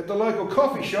latte at the local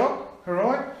coffee shop, all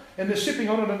right? And they're sipping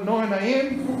on it at 9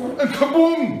 a.m. and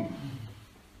kaboom!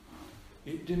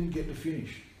 It didn't get to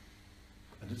finish.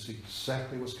 And it's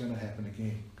exactly what's going to happen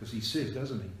again. Because he says,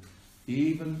 doesn't he?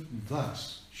 Even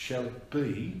thus shall it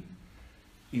be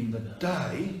in the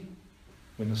day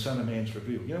when the Son of Man's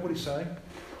revealed. You know what he's saying?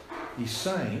 He's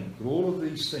saying that all of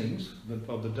these things,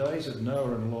 of the days of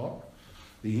Noah and Lot,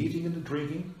 the eating and the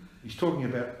drinking, he's talking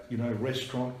about, you know,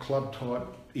 restaurant, club type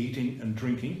eating and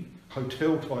drinking,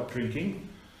 hotel type drinking,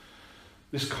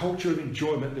 this culture of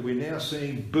enjoyment that we're now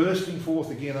seeing bursting forth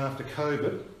again after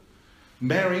COVID.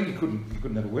 Marrying, you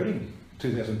couldn't have a wedding in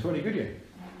 2020, could you?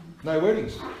 No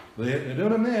weddings. They're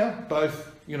doing them now,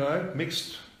 both, you know,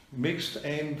 mixed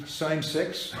and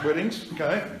same-sex weddings,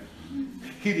 okay?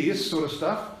 Hideous sort of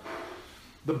stuff.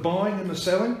 The buying and the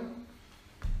selling.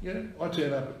 You know, I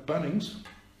turn up at Bunnings,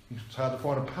 it's hard to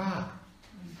find a park.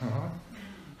 All right?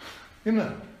 Isn't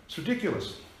it? It's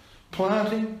ridiculous.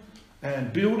 Planting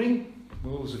and building.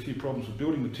 Well, there's a few problems with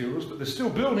building materials, but they're still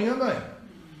building, aren't they?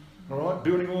 All right,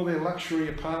 building all their luxury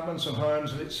apartments and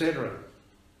homes and etc.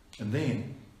 And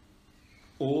then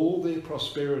all their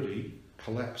prosperity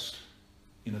collapsed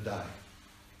in a day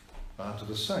after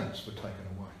the saints were taken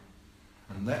away.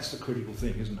 And that's the critical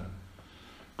thing, isn't it?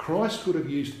 Christ could have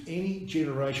used any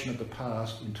generation of the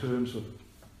past in terms of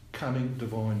coming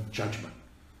divine judgment.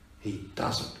 He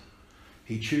doesn't.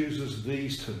 He chooses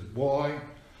these two. Why?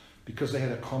 Because they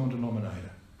had a common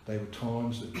denominator. They were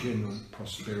times of general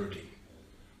prosperity.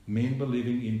 Men were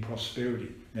living in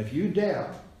prosperity. Now, if you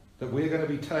doubt that we're going to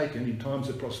be taken in times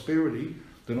of prosperity,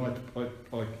 then I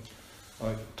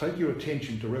take your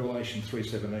attention to Revelation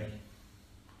 3:17.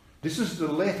 This is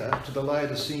the letter to the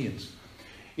Laodiceans.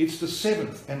 It's the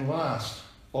seventh and last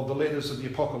of the letters of the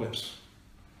Apocalypse.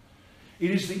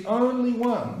 It is the only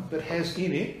one that has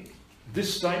in it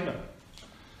this statement.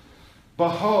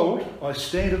 Behold, I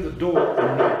stand at the door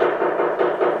and knock.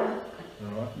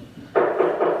 All right.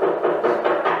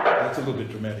 That's a little bit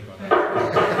dramatic, I know.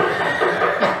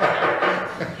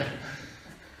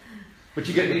 But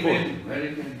you get the point.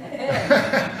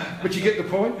 But you get the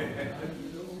point?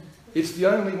 It's the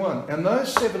only one. And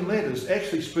those 7 letters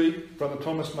actually speak, Brother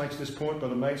Thomas makes this point,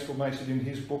 Brother Matesville makes it in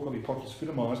his book on the Apocalypse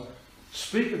Epitomized,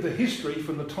 speak of the history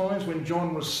from the times when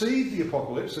John received the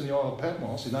Apocalypse in the Isle of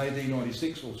Patmos in AD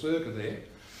 96 or circa there,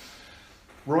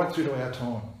 right through to our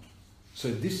time.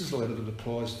 So this is the letter that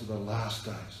applies to the last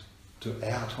days, to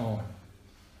our time.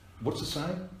 What's it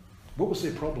saying? What was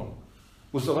their problem?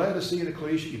 Was the Laodicean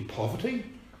ecclesia in poverty?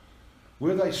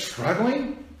 Were they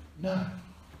struggling? No.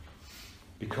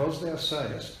 Because thou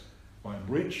sayest, I am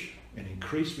rich and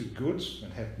increased with goods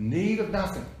and have need of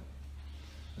nothing.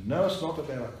 And knowest not that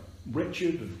thou art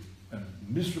wretched and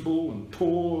miserable and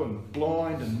poor and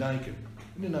blind and naked.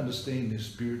 They didn't understand their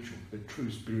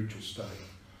true spiritual state.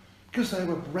 Because they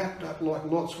were wrapped up like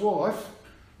Lot's wife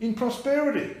in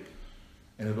prosperity.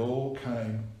 And it all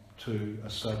came to a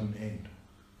sudden end.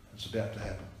 It's about to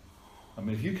happen. I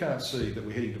mean, if you can't see that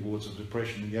we're heading towards a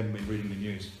depression, you haven't been reading the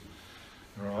news.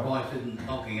 All right? Christ isn't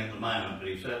knocking at the moment, but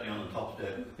he's certainly on the top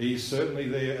step. He's certainly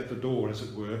there at the door, as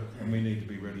it were, and we need to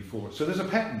be ready for it. So there's a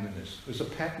pattern in this. There's a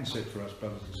pattern set for us,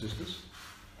 brothers and sisters.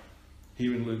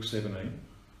 Here in Luke 17.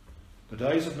 The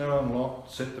days of Noah and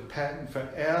Lot set the pattern for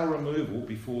our removal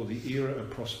before the era of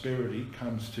prosperity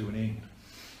comes to an end.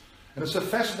 And it's a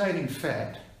fascinating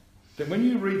fact that when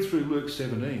you read through Luke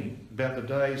 17 about the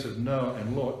days of Noah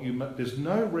and Lot, there's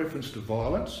no reference to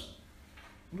violence.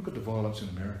 Look at the violence in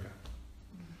America.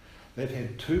 They've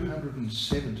had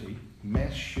 270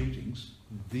 mass shootings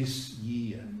this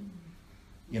year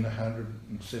in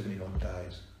 170 odd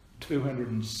days.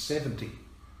 270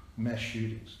 mass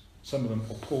shootings. Some of them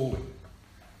appalling.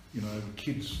 You know,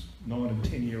 kids, 9 and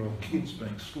 10-year-old kids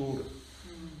being slaughtered.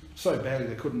 So badly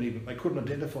they couldn't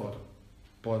identify them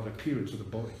by the appearance of the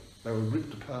body. They were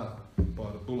ripped apart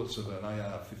by the bullets of an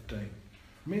AR-15. I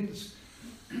mean,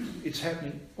 it's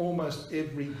happening almost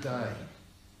every day.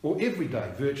 Or every day,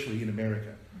 virtually, in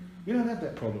America. We don't have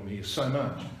that problem here so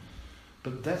much.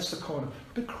 But that's the kind of...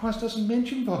 But Christ doesn't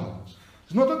mention violence.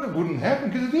 It's not that it wouldn't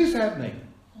happen, because it is happening.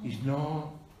 He's not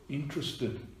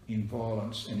interested in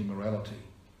violence and immorality.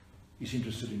 He's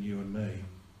interested in you and me.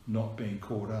 not being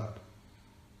caught up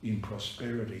in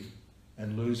prosperity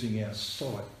and losing our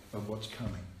sight of what's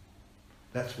coming.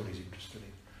 That's what he's interested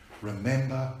in.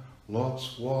 Remember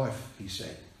Lot's wife, he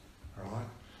said. All right?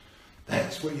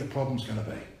 That's where your problem's going to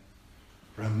be.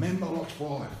 Remember Lot's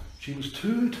wife. She was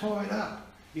too tied up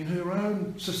in her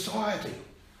own society.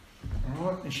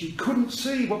 All right? And she couldn't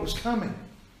see what was coming.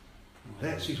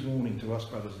 That's his warning to us,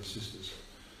 brothers and sisters.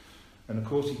 And of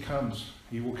course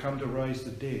he will come to raise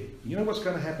the dead. You know what's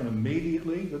going to happen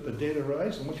immediately that the dead are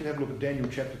raised? I want you to have a look at Daniel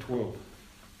chapter 12.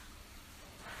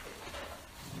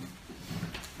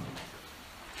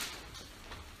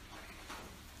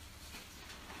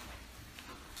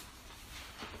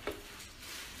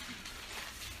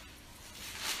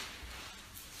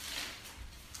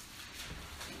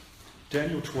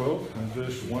 Daniel 12 and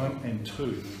verse 1 and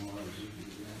 2.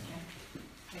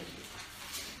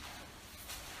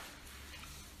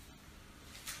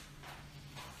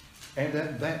 And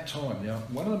at that time, now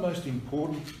one of the most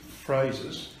important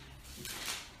phrases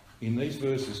in these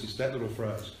verses is that little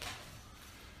phrase.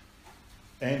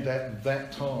 And at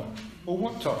that time. Well,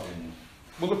 what time?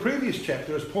 Well, the previous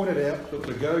chapter has pointed out that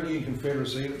the Gogian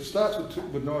Confederacy, it starts with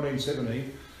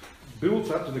 1917, builds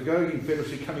up to the Gogian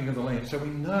Confederacy coming to the land. So we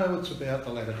know it's about the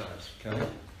latter days, okay?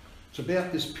 It's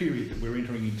about this period that we're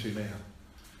entering into now.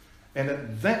 And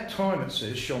at that time, it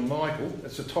says, shall Michael,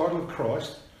 that's the title of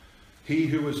Christ, he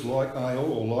who is like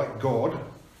Ael, or like God,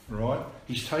 right?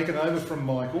 He's taken over from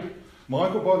Michael.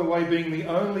 Michael, by the way, being the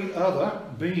only other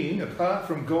being, apart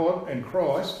from God and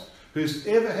Christ, who's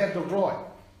ever had the right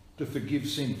to forgive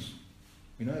sins.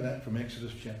 We know that from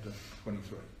Exodus chapter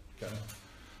 23, okay?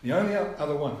 The only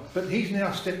other one. But he's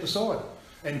now stepped aside.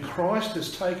 And Christ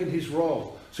has taken his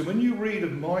role. So when you read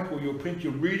of Michael, you're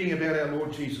reading about our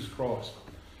Lord Jesus Christ.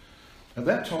 At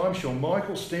that time shall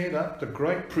Michael stand up, the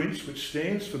great prince, which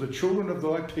stands for the children of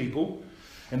thy people,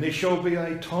 and there shall be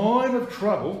a time of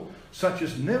trouble, such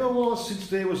as never was since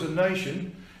there was a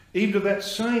nation, even to that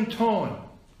same time.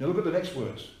 Now look at the next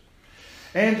words.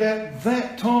 And at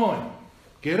that time,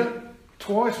 get it?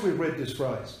 Twice we've read this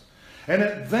phrase. And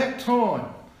at that time,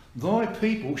 thy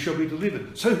people shall be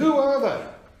delivered. So who are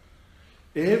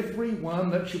they? Every one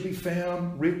that shall be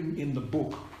found written in the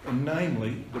book, and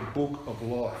namely the book of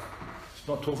life. It's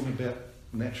not talking about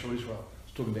natural Israel.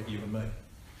 It's talking about you and me,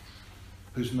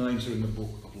 whose names are in the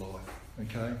book of life.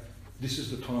 Okay? This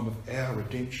is the time of our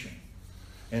redemption.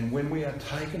 And when we are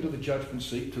taken to the judgment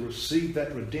seat to receive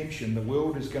that redemption, the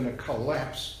world is going to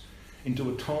collapse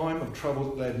into a time of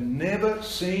trouble that they've never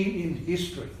seen in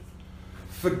history.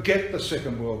 Forget the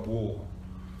Second World War.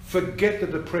 Forget the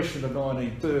Depression of the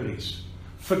 1930s.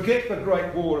 Forget the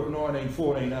Great War of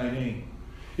 1914-18.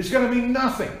 It's going to be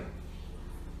nothing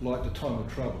like the time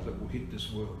of trouble that will hit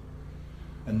this world.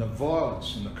 And the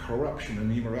violence and the corruption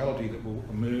and the immorality that will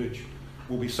emerge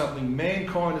will be something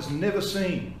mankind has never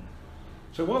seen.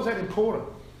 So why is that important?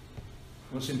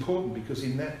 Well, it's important because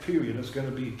in that period it's going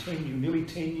to be nearly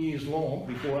 10 years long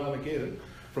before Armageddon.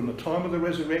 From the time of the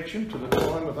resurrection to the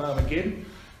time of Armageddon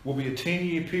will be a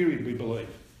 10-year period, we believe.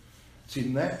 It's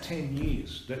in that 10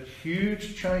 years that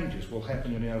huge changes will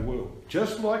happen in our world,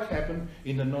 just like happened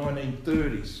in the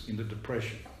 1930s in the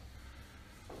Depression.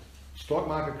 Stock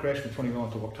market crashed on the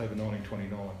 29th of October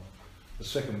 1929. The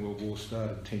Second World War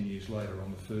started 10 years later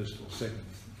on the 1st or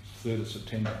 3rd of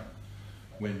September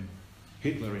when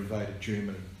Hitler invaded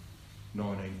Germany,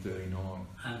 1939.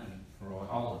 Right.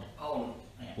 Poland.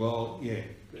 Well, yeah.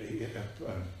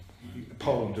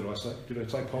 Poland, did I say? Did I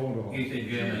say Poland or Holland? You said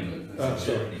Germany. Oh,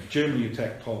 sorry. Germany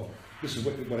attacked Poland. This is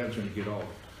what happens when you get old.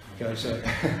 Okay, so...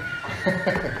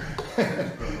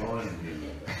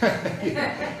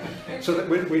 So that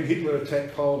when Hitler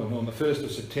attacked Poland on the 1st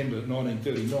of September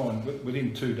 1939,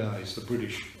 within 2 days the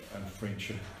British and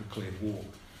French declared war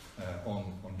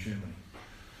on Germany.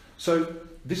 So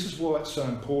this is why it's so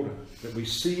important that we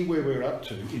see where we're up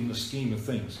to in the scheme of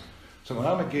things. So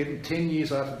Armageddon, 10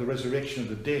 years after the resurrection of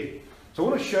the dead. So I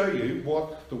want to show you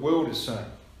what the world is saying.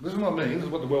 This is what I mean, this is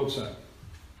what the world's saying.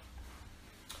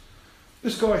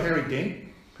 This guy, Harry Dent,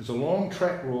 has a long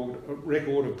track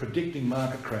record of predicting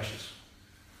market crashes.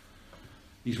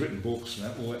 He's written books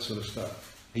and all that sort of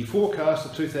stuff. He forecast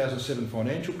the 2007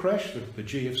 financial crash, the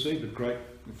GFC, the great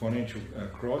financial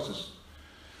crisis,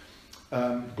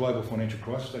 global financial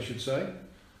crisis, I should say.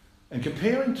 And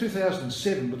comparing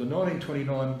 2007 with the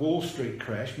 1929 Wall Street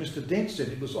crash, Mr. Dent said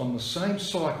it was on the same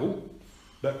cycle,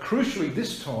 but crucially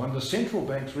this time the central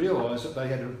banks realised that they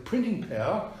had a printing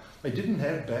power they didn't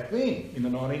have back then in the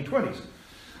 1920s.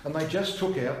 And they just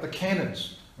took out the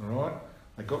cannons, all right?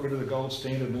 They got rid of the gold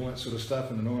standard and all that sort of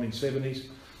stuff in the 1970s.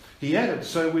 He added,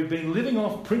 so we've been living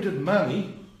off printed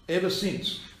money ever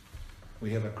since.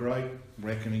 We have a great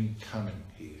reckoning coming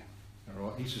here. All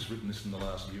right, he's just written this in the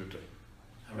last year or two.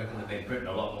 I reckon they've been printing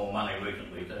a lot more money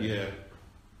recently too. Yeah,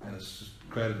 and it's just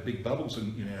created big bubbles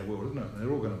in our world, isn't it? And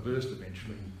they're all going to burst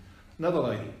eventually. Another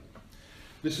lady.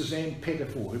 This is Anne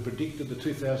Pettifor, who predicted the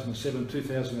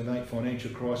 2007-2008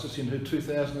 financial crisis in her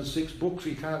 2006 book. So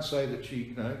you can't say that she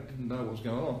didn't know what was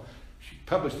going on. She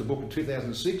published the book in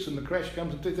 2006 and the crash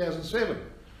comes in 2007.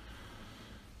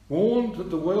 Warned that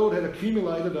the world had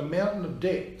accumulated a mountain of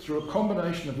debt through a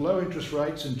combination of low interest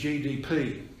rates and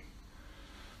GDP.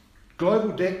 Global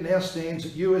debt now stands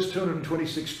at US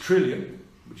 226 trillion,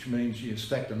 which means you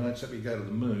stack the notes up, you go to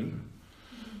the moon.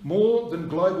 More than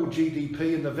global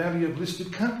GDP and the value of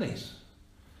listed companies.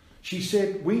 She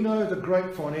said, we know the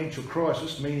great financial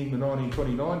crisis, meaning the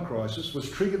 1929 crisis, was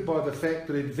triggered by the fact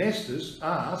that investors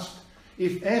asked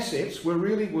if assets were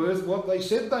really worth what they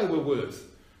said they were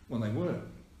worth, when they weren't.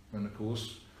 And of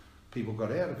course, people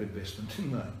got out of investment,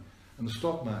 didn't they? And the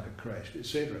stock market crashed,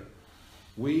 etc.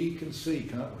 We can see,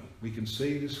 can't we? We can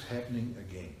see this happening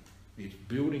again. It's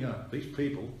building up. These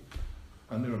people,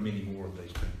 and there are many more of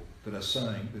these people, that are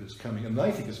saying that it's coming, and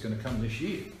they think it's going to come this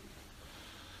year.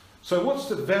 So what's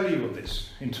the value of this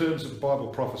in terms of Bible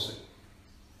prophecy?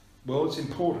 Well, it's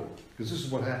important, because this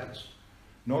is what happens.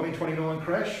 1929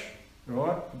 crash,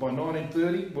 right? By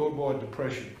 1930, worldwide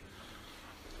depression.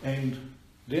 And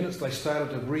then they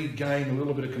started to regain a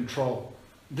little bit of control.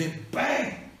 Then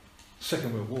bang!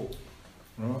 Second World War,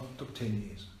 right? It took 10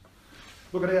 years.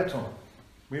 Look at our time.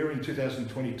 We're in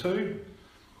 2022.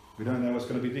 We don't know what's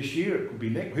going to be this year. It could be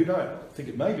next. Who knows? I think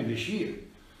it may be this year.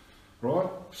 Right?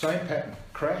 Same pattern.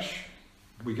 Crash.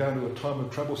 We go into a time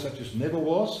of trouble such as never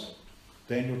was.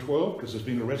 Daniel 12, because there's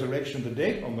been a resurrection of the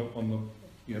dead on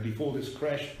the before this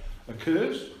crash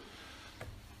occurs.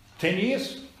 10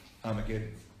 years.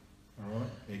 Armageddon. All right?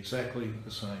 Exactly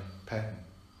the same pattern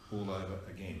all over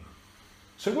again.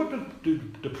 So what do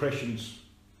depressions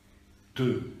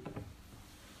do?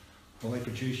 Well, they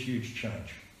produce huge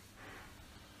change.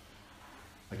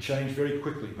 They change very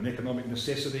quickly. An economic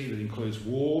necessity that includes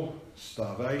war,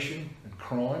 starvation and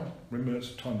crime. Remember,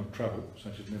 it's a time of trouble,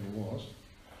 such as never was.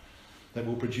 That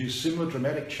will produce similar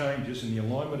dramatic changes in the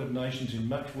alignment of nations in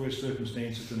much worse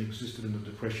circumstances than existed in the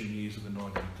Depression years of the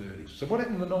 1930s. So what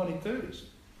happened in the 1930s?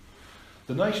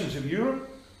 The nations of Europe,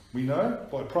 we know,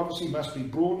 by prophecy, must be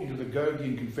brought into the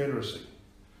Gogian Confederacy.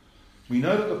 We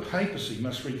know that the papacy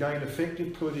must regain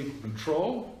effective political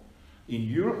control in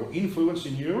Europe, or influence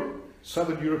in Europe,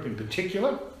 Southern Europe in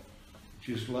particular, which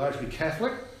is largely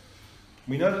Catholic.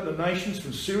 We know that the nations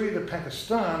from Syria to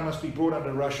Pakistan must be brought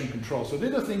under Russian control. So they're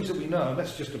the things that we know, and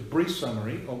that's just a brief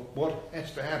summary of what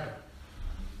has to happen.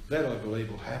 That, I believe,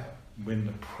 will happen when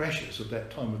the pressures of that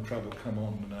time of trouble come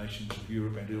on the nations of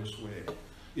Europe and elsewhere.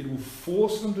 It will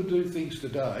force them to do things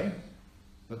today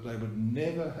that they would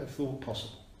never have thought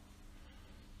possible.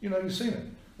 You know, you've seen it.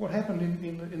 What happened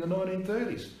in the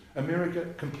 1930s? America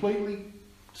completely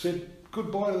said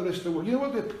goodbye to the rest of the world. You know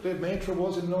what their mantra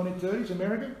was in the 1930s,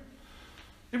 America?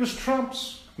 It was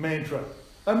Trump's mantra.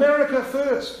 America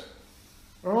first.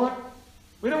 All right?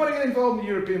 We don't want to get involved in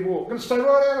the European war. We're going to stay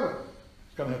right out of it.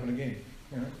 It's going to happen again.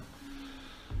 You know?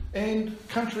 And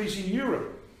countries in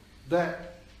Europe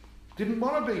that didn't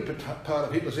want to be part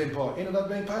of Hitler's empire ended up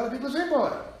being part of Hitler's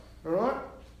empire. All right?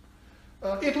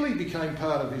 Italy became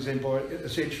part of his empire,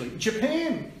 essentially.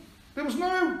 Japan. There was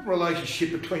no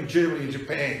relationship between Germany and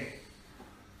Japan.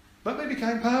 But they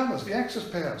became partners, the Axis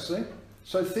powers, see?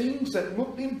 So things that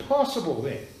looked impossible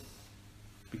then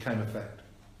became a fact.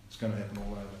 It's going to happen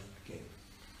all over again.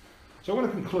 So I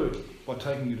want to conclude by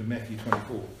taking you to Matthew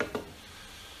 24.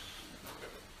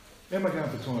 How am I going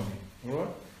for time here? All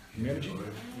right? You managing?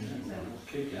 Yeah.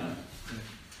 Keep going.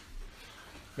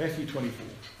 Matthew 24.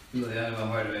 You're the only one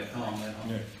worried about time.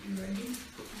 Yeah.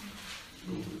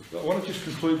 I want to just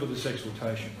conclude with this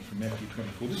exhortation from Matthew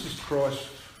 24. This is Christ's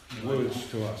words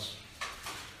to us.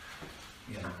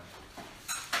 Yeah.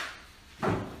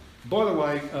 By the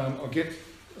way, I'll get,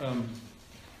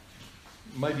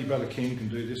 maybe Brother Ken can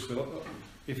do this, but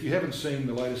if you haven't seen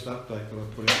the latest update that I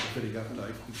put out, the prophetic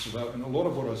update, it's about, and a lot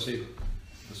of what I said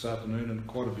this afternoon, and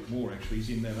quite a bit more actually, is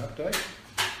in that update.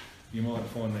 You might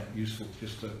find that useful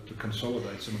just to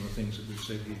consolidate some of the things that we've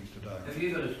said here today. Have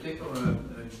you got a stick or a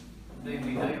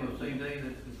DVD or CD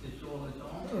that it's all this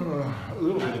on? A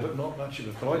little bit of it, not much of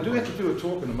it. But I do have to do a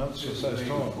talk in a month or so's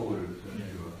time.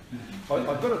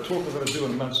 I've got a talk I've got to do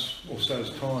in a month or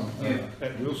so's time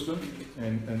at Wilston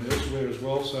and elsewhere as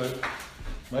well. So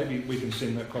maybe we can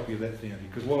send a copy of that down,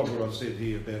 because a lot of what I've said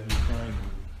here about Ukraine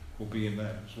will be in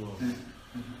that as well.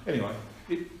 Anyway,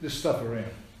 there's stuff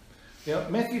around. Now,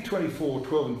 Matthew 24,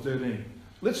 12 and 13.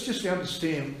 let's just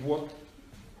understand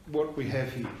what we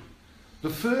have here. The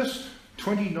first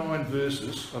 29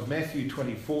 verses of Matthew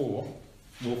 24,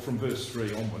 well, from verse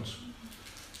 3 onwards,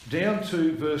 down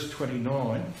to verse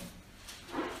 29,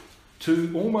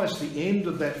 to almost the end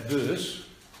of that verse,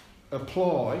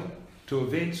 apply to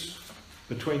events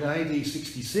between AD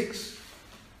 66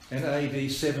 and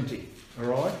AD 70, all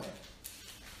right?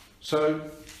 So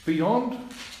beyond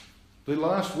the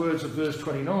last words of verse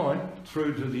 29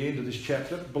 through to the end of this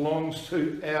chapter belongs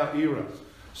to our era.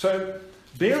 So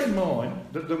bear in mind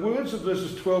that the words of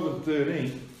verses 12 and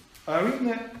 13 are in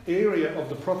that area of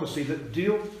the prophecy that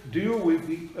deal with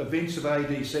the events of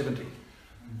AD 70.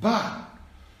 But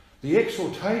the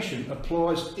exhortation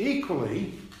applies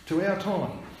equally to our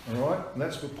time, all right? And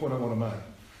that's the point I want to make.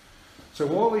 So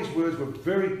while these words were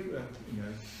very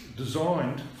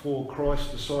designed for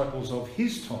Christ's disciples of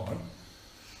his time,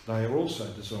 they are also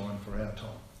designed for our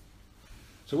time.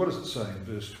 So what does it say in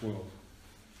verse 12?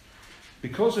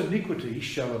 Because iniquity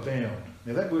shall abound.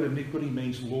 Now that word iniquity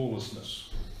means lawlessness.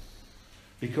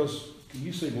 Because, can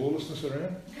you see lawlessness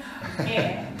around?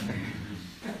 Yeah.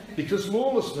 Because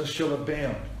lawlessness shall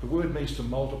abound. The word means to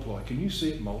multiply. Can you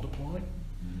see it multiplying?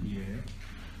 Yeah.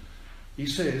 He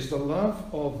says, the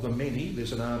love of the many,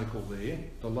 there's an article there,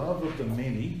 the love of the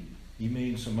many, he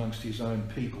means amongst his own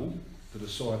people, the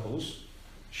disciples,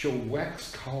 shall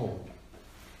wax cold.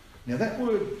 Now that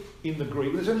word in the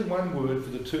Greek, there's only one word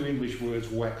for the two English words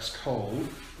wax cold,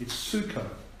 it's suko.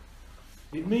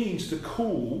 It means to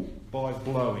cool by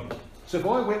blowing. So if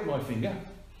I wet my finger,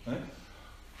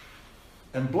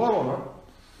 and blow on it,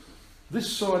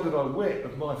 this side that I wet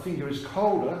of my finger is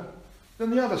colder than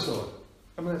the other side.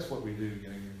 I mean, that's what we do,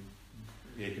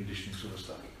 air conditioning sort of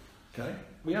stuff. Okay?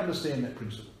 We understand that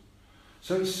principle.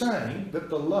 So he's saying that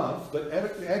the love, the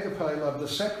agape love, the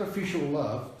sacrificial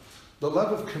love, the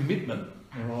love of commitment,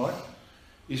 all right,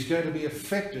 is going to be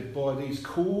affected by these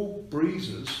cool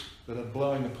breezes that are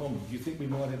blowing upon them. Do you think we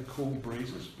might have cool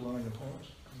breezes blowing upon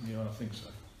us? Yeah, I think so.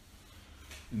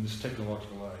 In this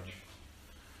technological age.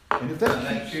 And if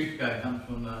that shushko comes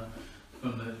from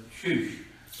the shush,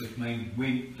 which means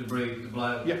wind, to breathe, to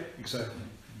blow. Yeah, exactly.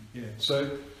 Yeah.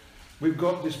 So we've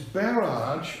got this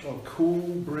barrage of cool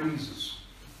breezes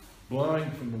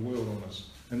blowing from the world on us.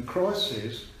 And Christ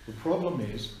says the problem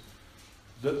is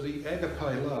that the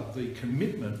agape love, the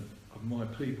commitment of my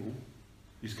people,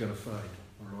 is going to fade.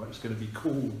 All right, it's going to be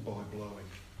cooled by blowing.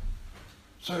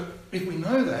 So if we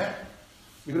know that,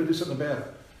 we've got to do something about it.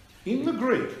 In the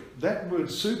Greek, that word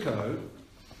suko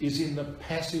is in the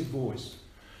passive voice.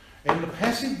 And the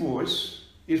passive voice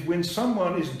is when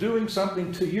someone is doing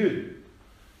something to you.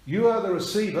 You are the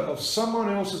receiver of someone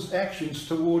else's actions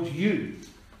towards you.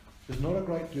 There's not a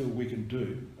great deal we can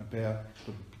do about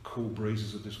the cool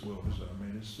breezes of this world, is there? I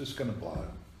mean, it's just going to blow.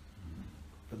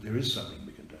 But there is something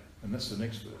we can do. And that's the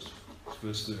next verse. It's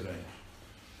verse 13.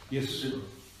 Yes?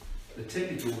 The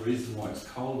technical reason why it's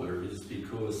colder is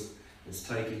because it's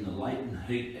taking the latent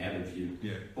heat out of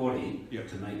your body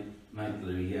to make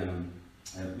the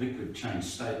liquid change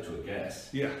state to a gas.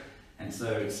 Yeah. And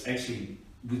so it's actually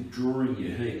withdrawing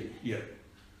your heat. Yeah.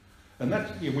 And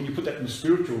that, when you put that in the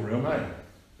spiritual realm,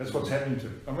 that's what's happening to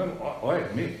it. I mean, I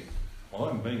admit,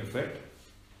 I'm being affected.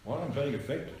 I'm being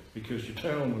affected because you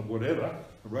turn on whatever,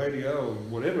 the radio or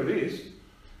whatever it is,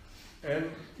 and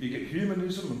you get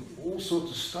humanism and all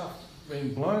sorts of stuff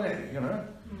being blown at you,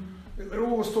 They're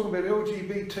always talking about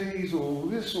LGBTs or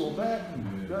this or that.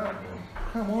 And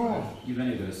come on. You've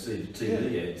only got to see the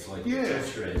TV ads, like the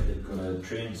Tesla ad, they've got a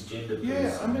transgender person.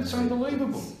 Yeah, I mean, it's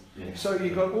unbelievable. Yeah. So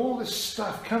you've got all this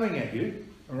stuff coming at you,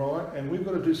 all right, and we've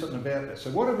got to do something about that.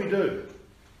 So what do we do?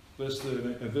 Verse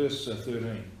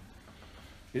 13.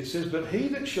 It says, but he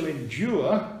that shall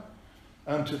endure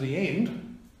unto the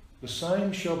end, the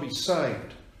same shall be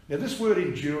saved. Now this word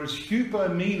endure is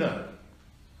hupomeno.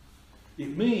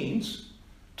 It means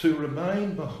to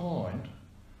remain behind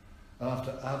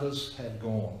after others have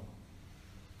gone.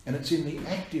 And it's in the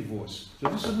active voice. So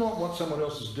this is not what someone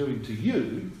else is doing to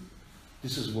you.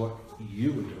 This is what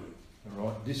you are doing. All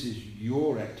right? This is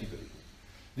your activity.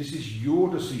 This is your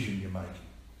decision you're making.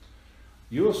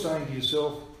 You're saying to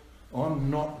yourself, I'm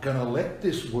not going to let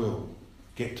this world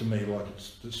get to me like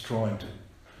it's trying to.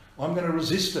 I'm going to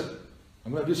resist it.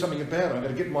 I'm going to do something about it. I'm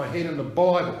going to get my head in the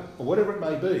Bible or whatever it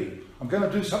may be. I'm going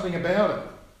to do something about it.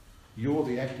 You're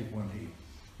the active one here.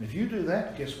 And if you do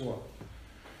that, guess what?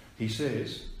 He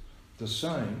says, the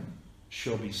same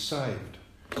shall be saved.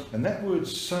 And that word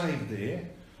saved there,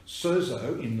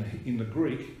 sozo in the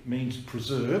Greek, means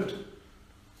preserved.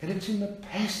 And it's in the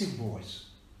passive voice.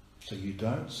 So you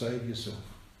don't save yourself.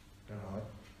 All right?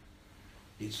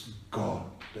 It's God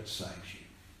that saves you.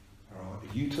 All right?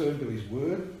 If you turn to his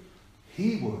word,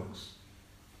 he works.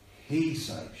 He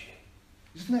saves you.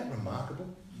 Isn't that remarkable?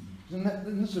 Isn't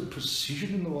there a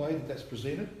precision in the way that that's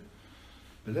presented?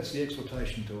 But that's the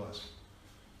exhortation to us.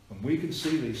 When we can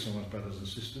see these signs, brothers and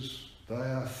sisters, they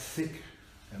are thick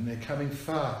and they're coming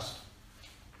fast.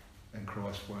 And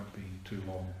Christ won't be too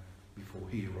long before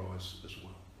he arrives as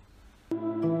well.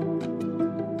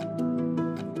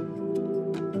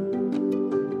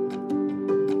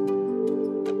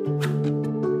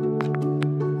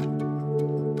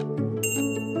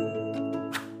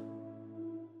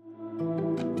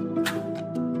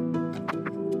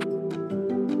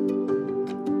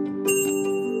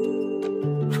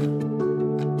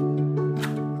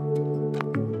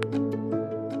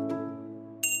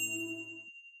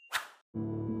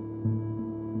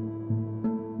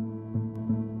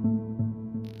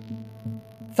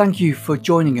 Thank you for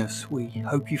joining us. We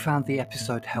hope you found the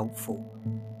episode helpful.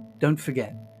 Don't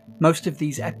forget, most of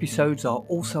these episodes are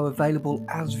also available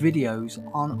as videos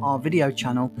on our video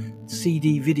channel,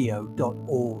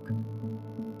 cdvideo.org.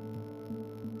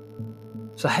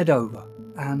 So head over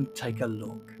and take a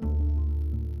look.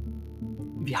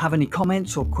 If you have any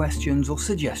comments or questions or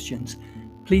suggestions,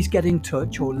 please get in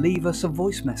touch or leave us a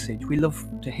voice message. We love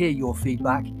to hear your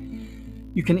feedback.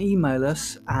 You can email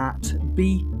us at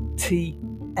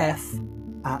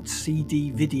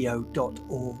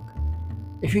btf@cdvideo.org.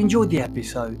 If you enjoyed the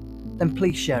episode, then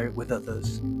please share it with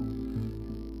others.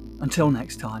 Until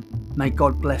next time, may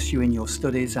God bless you in your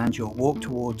studies and your walk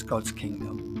towards God's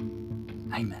kingdom.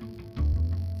 Amen.